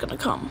vet was going to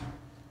come.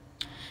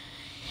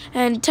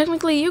 And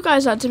technically, you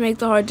guys had to make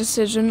the hard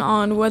decision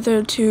on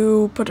whether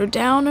to put her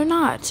down or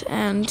not.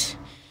 And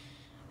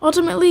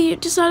ultimately, you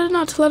decided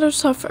not to let her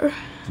suffer.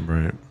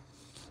 Right.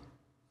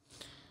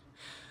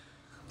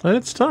 And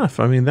it's tough.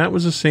 I mean, that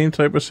was the same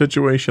type of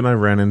situation I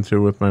ran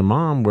into with my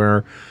mom,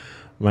 where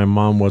my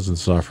mom wasn't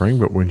suffering,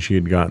 but when she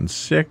had gotten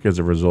sick as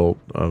a result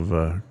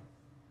of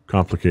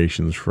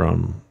complications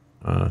from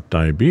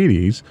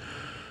diabetes,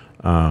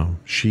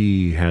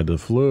 she had the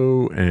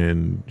flu,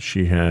 and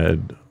she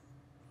had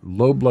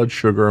low blood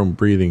sugar and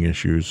breathing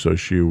issues, so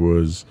she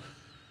was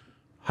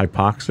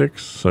hypoxic,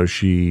 so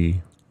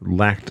she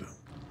lacked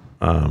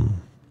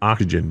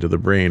oxygen to the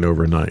brain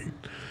overnight.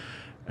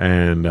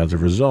 And as a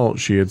result,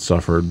 she had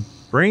suffered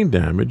brain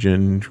damage,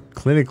 and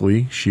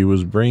clinically, she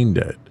was brain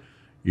dead.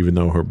 Even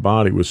though her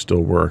body was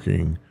still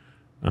working,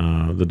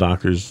 the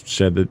doctors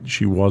said that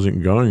she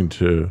wasn't going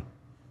to,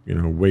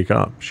 wake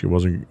up. She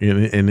wasn't,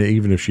 and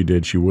even if she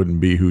did, she wouldn't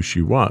be who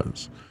she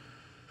was.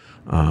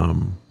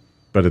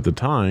 But at the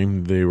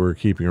time, they were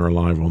keeping her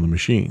alive on the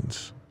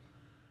machines.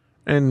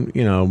 And,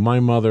 my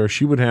mother,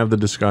 she would have the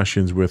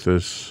discussions with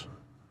us,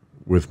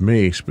 with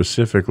me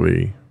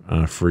specifically,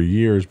 for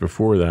years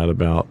before that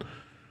about,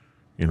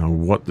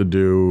 what to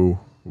do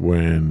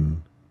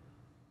when,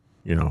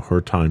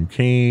 her time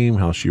came,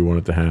 how she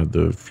wanted to have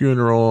the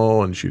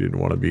funeral, and she didn't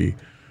want to be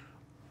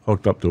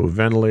hooked up to a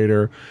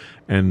ventilator.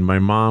 And my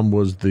mom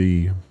was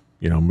the,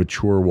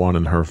 mature one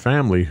in her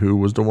family who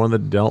was the one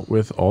that dealt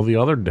with all the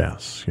other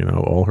deaths,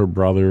 all her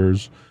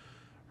brothers,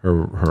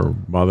 her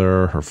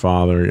mother, her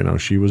father,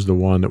 she was the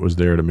one that was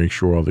there to make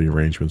sure all the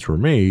arrangements were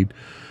made.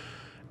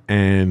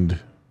 And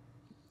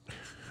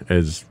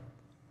as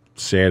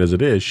sad as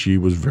it is, she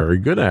was very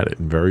good at it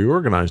and very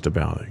organized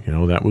about it.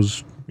 That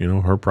was,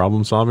 her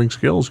problem-solving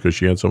skills because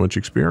she had so much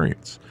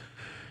experience.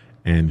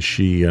 And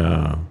she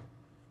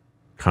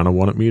kind of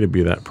wanted me to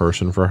be that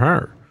person for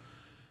her.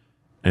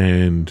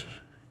 And,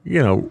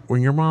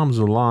 when your mom's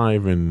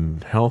alive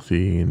and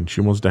healthy and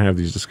she wants to have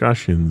these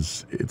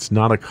discussions, it's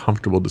not a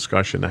comfortable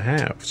discussion to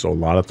have. So a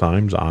lot of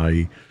times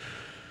I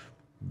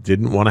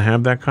didn't want to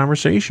have that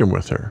conversation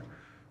with her.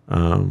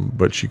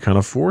 But she kind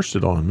of forced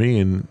it on me.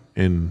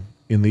 And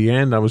in the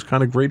end, I was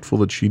kind of grateful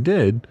that she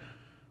did,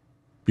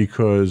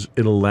 because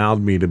it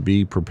allowed me to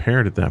be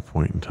prepared at that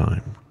point in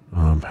time.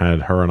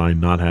 Had her and I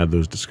not had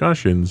those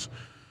discussions,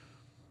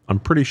 I'm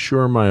pretty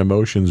sure my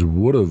emotions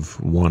would have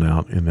won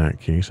out in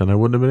that case, and I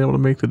wouldn't have been able to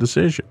make the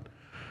decision.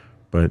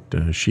 But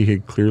she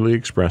had clearly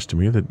expressed to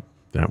me that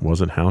that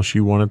wasn't how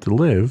she wanted to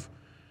live.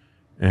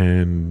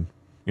 And,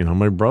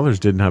 my brothers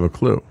didn't have a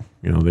clue.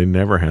 They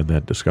never had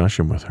that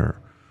discussion with her.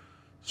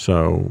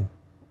 So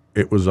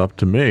it was up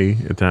to me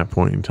at that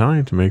point in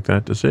time to make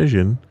that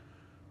decision,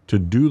 to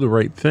do the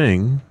right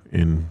thing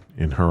in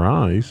her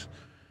eyes.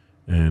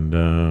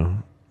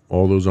 And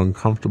all those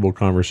uncomfortable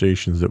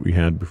conversations that we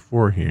had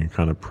beforehand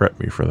kind of prepped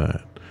me for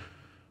that.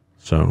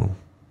 So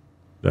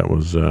that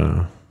was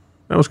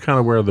kind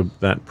of where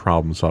that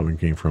problem solving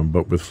came from.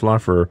 But with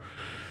Fluffer,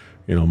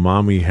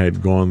 Mommy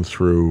had gone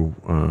through,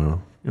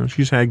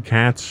 she's had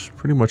cats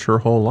pretty much her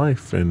whole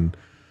life. And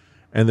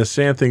the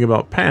sad thing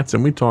about pets,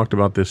 and we talked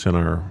about this in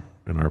our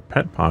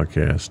pet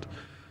podcast,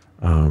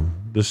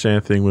 the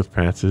sad thing with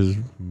pets is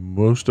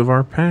most of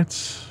our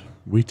pets,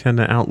 we tend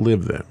to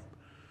outlive them.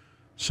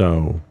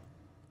 So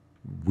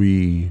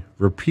we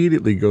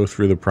repeatedly go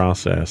through the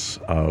process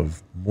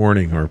of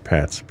mourning our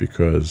pets,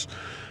 because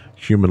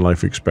human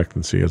life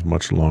expectancy is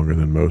much longer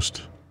than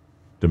most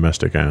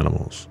domestic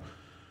animals,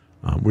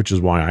 which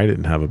is why I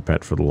didn't have a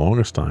pet for the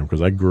longest time,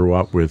 because I grew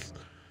up with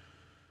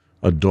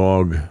a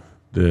dog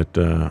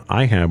that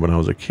I had when I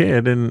was a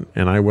kid, and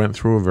I went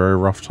through a very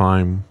rough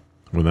time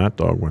when that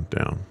dog went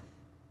down.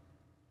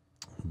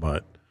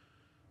 But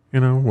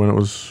when it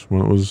was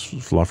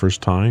Fluffer's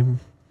time,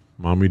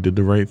 Mommy did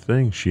the right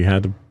thing. She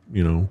had to,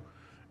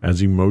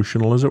 as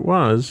emotional as it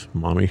was,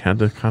 Mommy had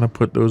to kind of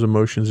put those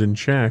emotions in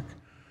check,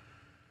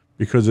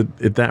 because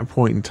at that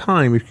point in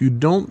time, if you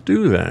don't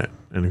do that,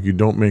 and if you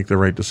don't make the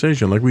right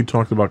decision, like we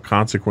talked about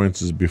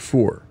consequences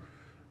before,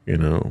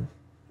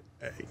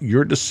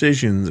 your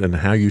decisions and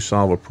how you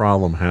solve a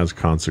problem has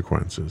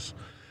consequences.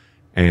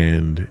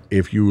 And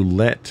if you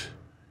let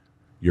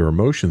your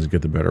emotions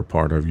get the better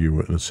part of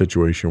you in a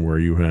situation where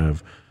you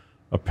have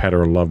a pet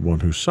or a loved one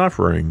who's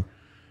suffering,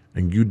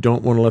 and you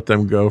don't want to let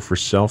them go for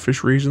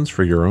selfish reasons,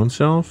 for your own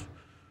self,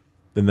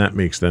 then that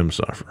makes them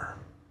suffer.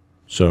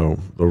 So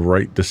the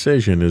right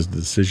decision is the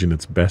decision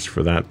that's best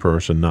for that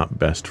person, not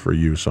best for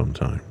you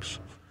sometimes.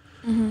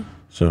 Mm-hmm.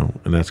 So,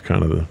 and that's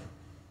kind of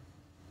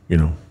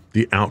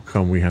the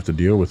outcome we have to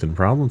deal with in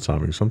problem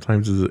solving.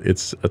 Sometimes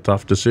it's a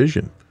tough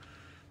decision,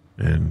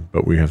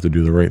 but we have to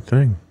do the right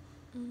thing.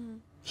 Mm-hmm.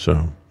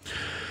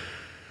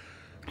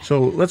 So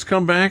let's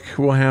come back.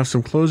 We'll have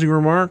some closing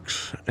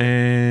remarks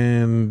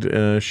and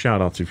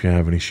shout outs if you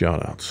have any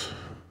shout outs.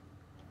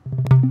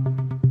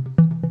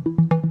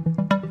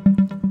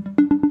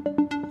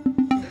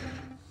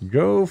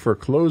 Go for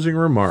closing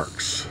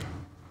remarks.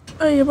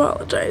 I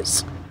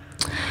apologize.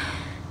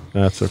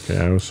 That's okay.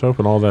 I was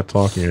hoping all that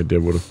talking I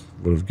did would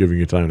have given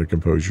you time to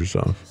compose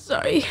yourself.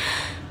 Sorry.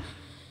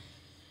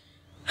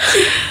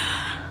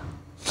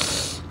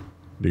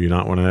 Do you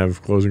not want to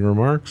have closing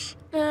remarks?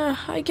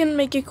 I can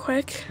make it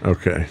quick.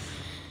 Okay.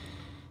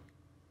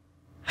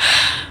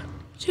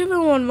 To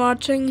everyone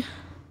watching,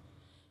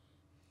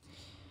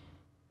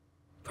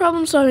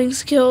 problem-solving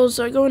skills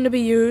are going to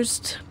be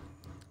used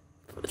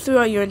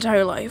throughout your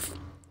entire life.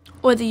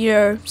 Whether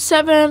you're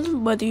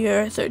 7, whether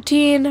you're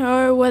 13,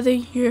 or whether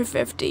you're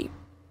 50.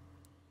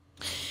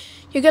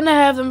 You're going to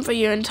have them for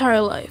your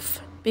entire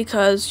life,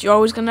 because you're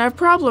always going to have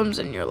problems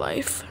in your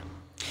life.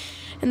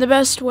 And the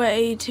best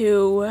way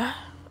to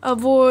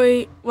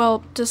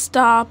to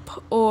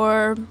stop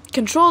or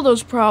control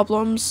those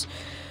problems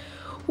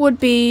would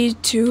be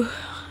to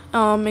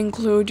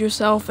include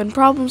yourself in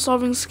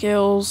problem-solving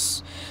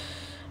skills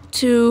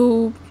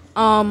to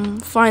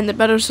find the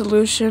better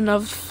solution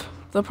of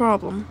the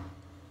problem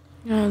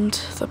and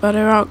the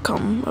better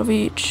outcome of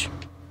each.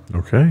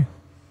 Okay.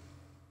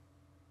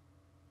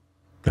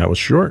 That was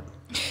short.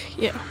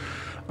 Yeah.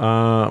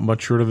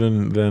 Much shorter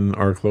than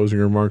our closing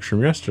remarks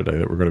from yesterday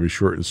that were going to be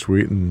short and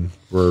sweet, and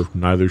we're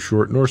neither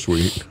short nor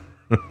sweet.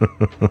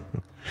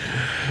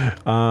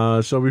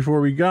 So before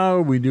we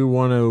go, we do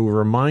want to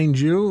remind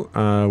you,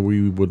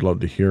 we would love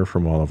to hear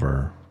from all of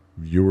our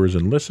viewers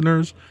and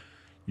listeners.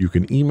 You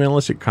can email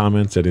us at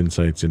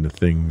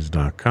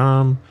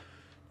comments@insightsintothings.com.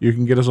 You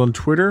can get us on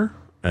Twitter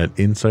at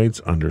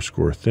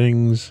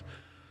insights_things.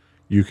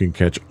 You can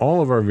catch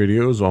all of our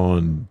videos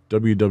on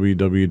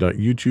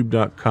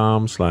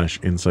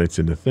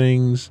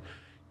www.youtube.com/insightsintothings.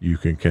 You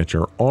can catch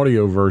our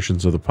audio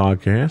versions of the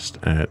podcast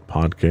at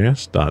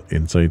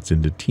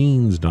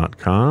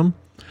podcast.insightsintoteens.com.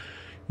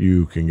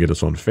 You can get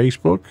us on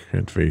Facebook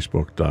at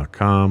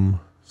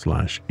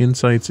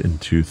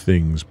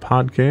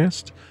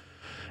facebook.com/insightsintothingspodcast.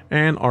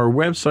 And our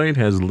website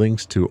has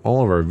links to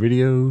all of our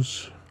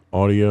videos,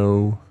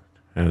 audio,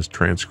 has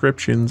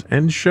transcriptions,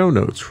 and show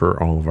notes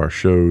for all of our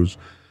shows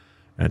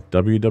at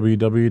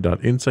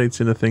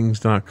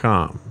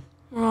www.insightsintothings.com.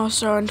 We're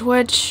also on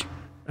Twitch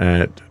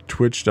at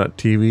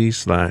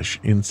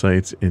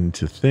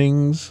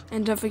twitch.tv/insightsintothings.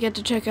 And don't forget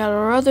to check out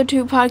our other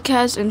two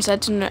podcasts,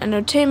 Insights into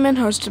Entertainment,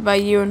 hosted by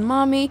you and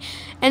Mommy,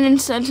 and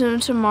Insights into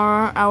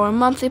Tomorrow, our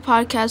monthly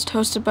podcast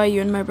hosted by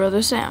you and my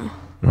brother Sam.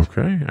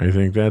 Okay, I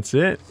think that's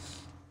it.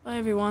 Bye,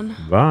 everyone.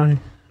 Bye.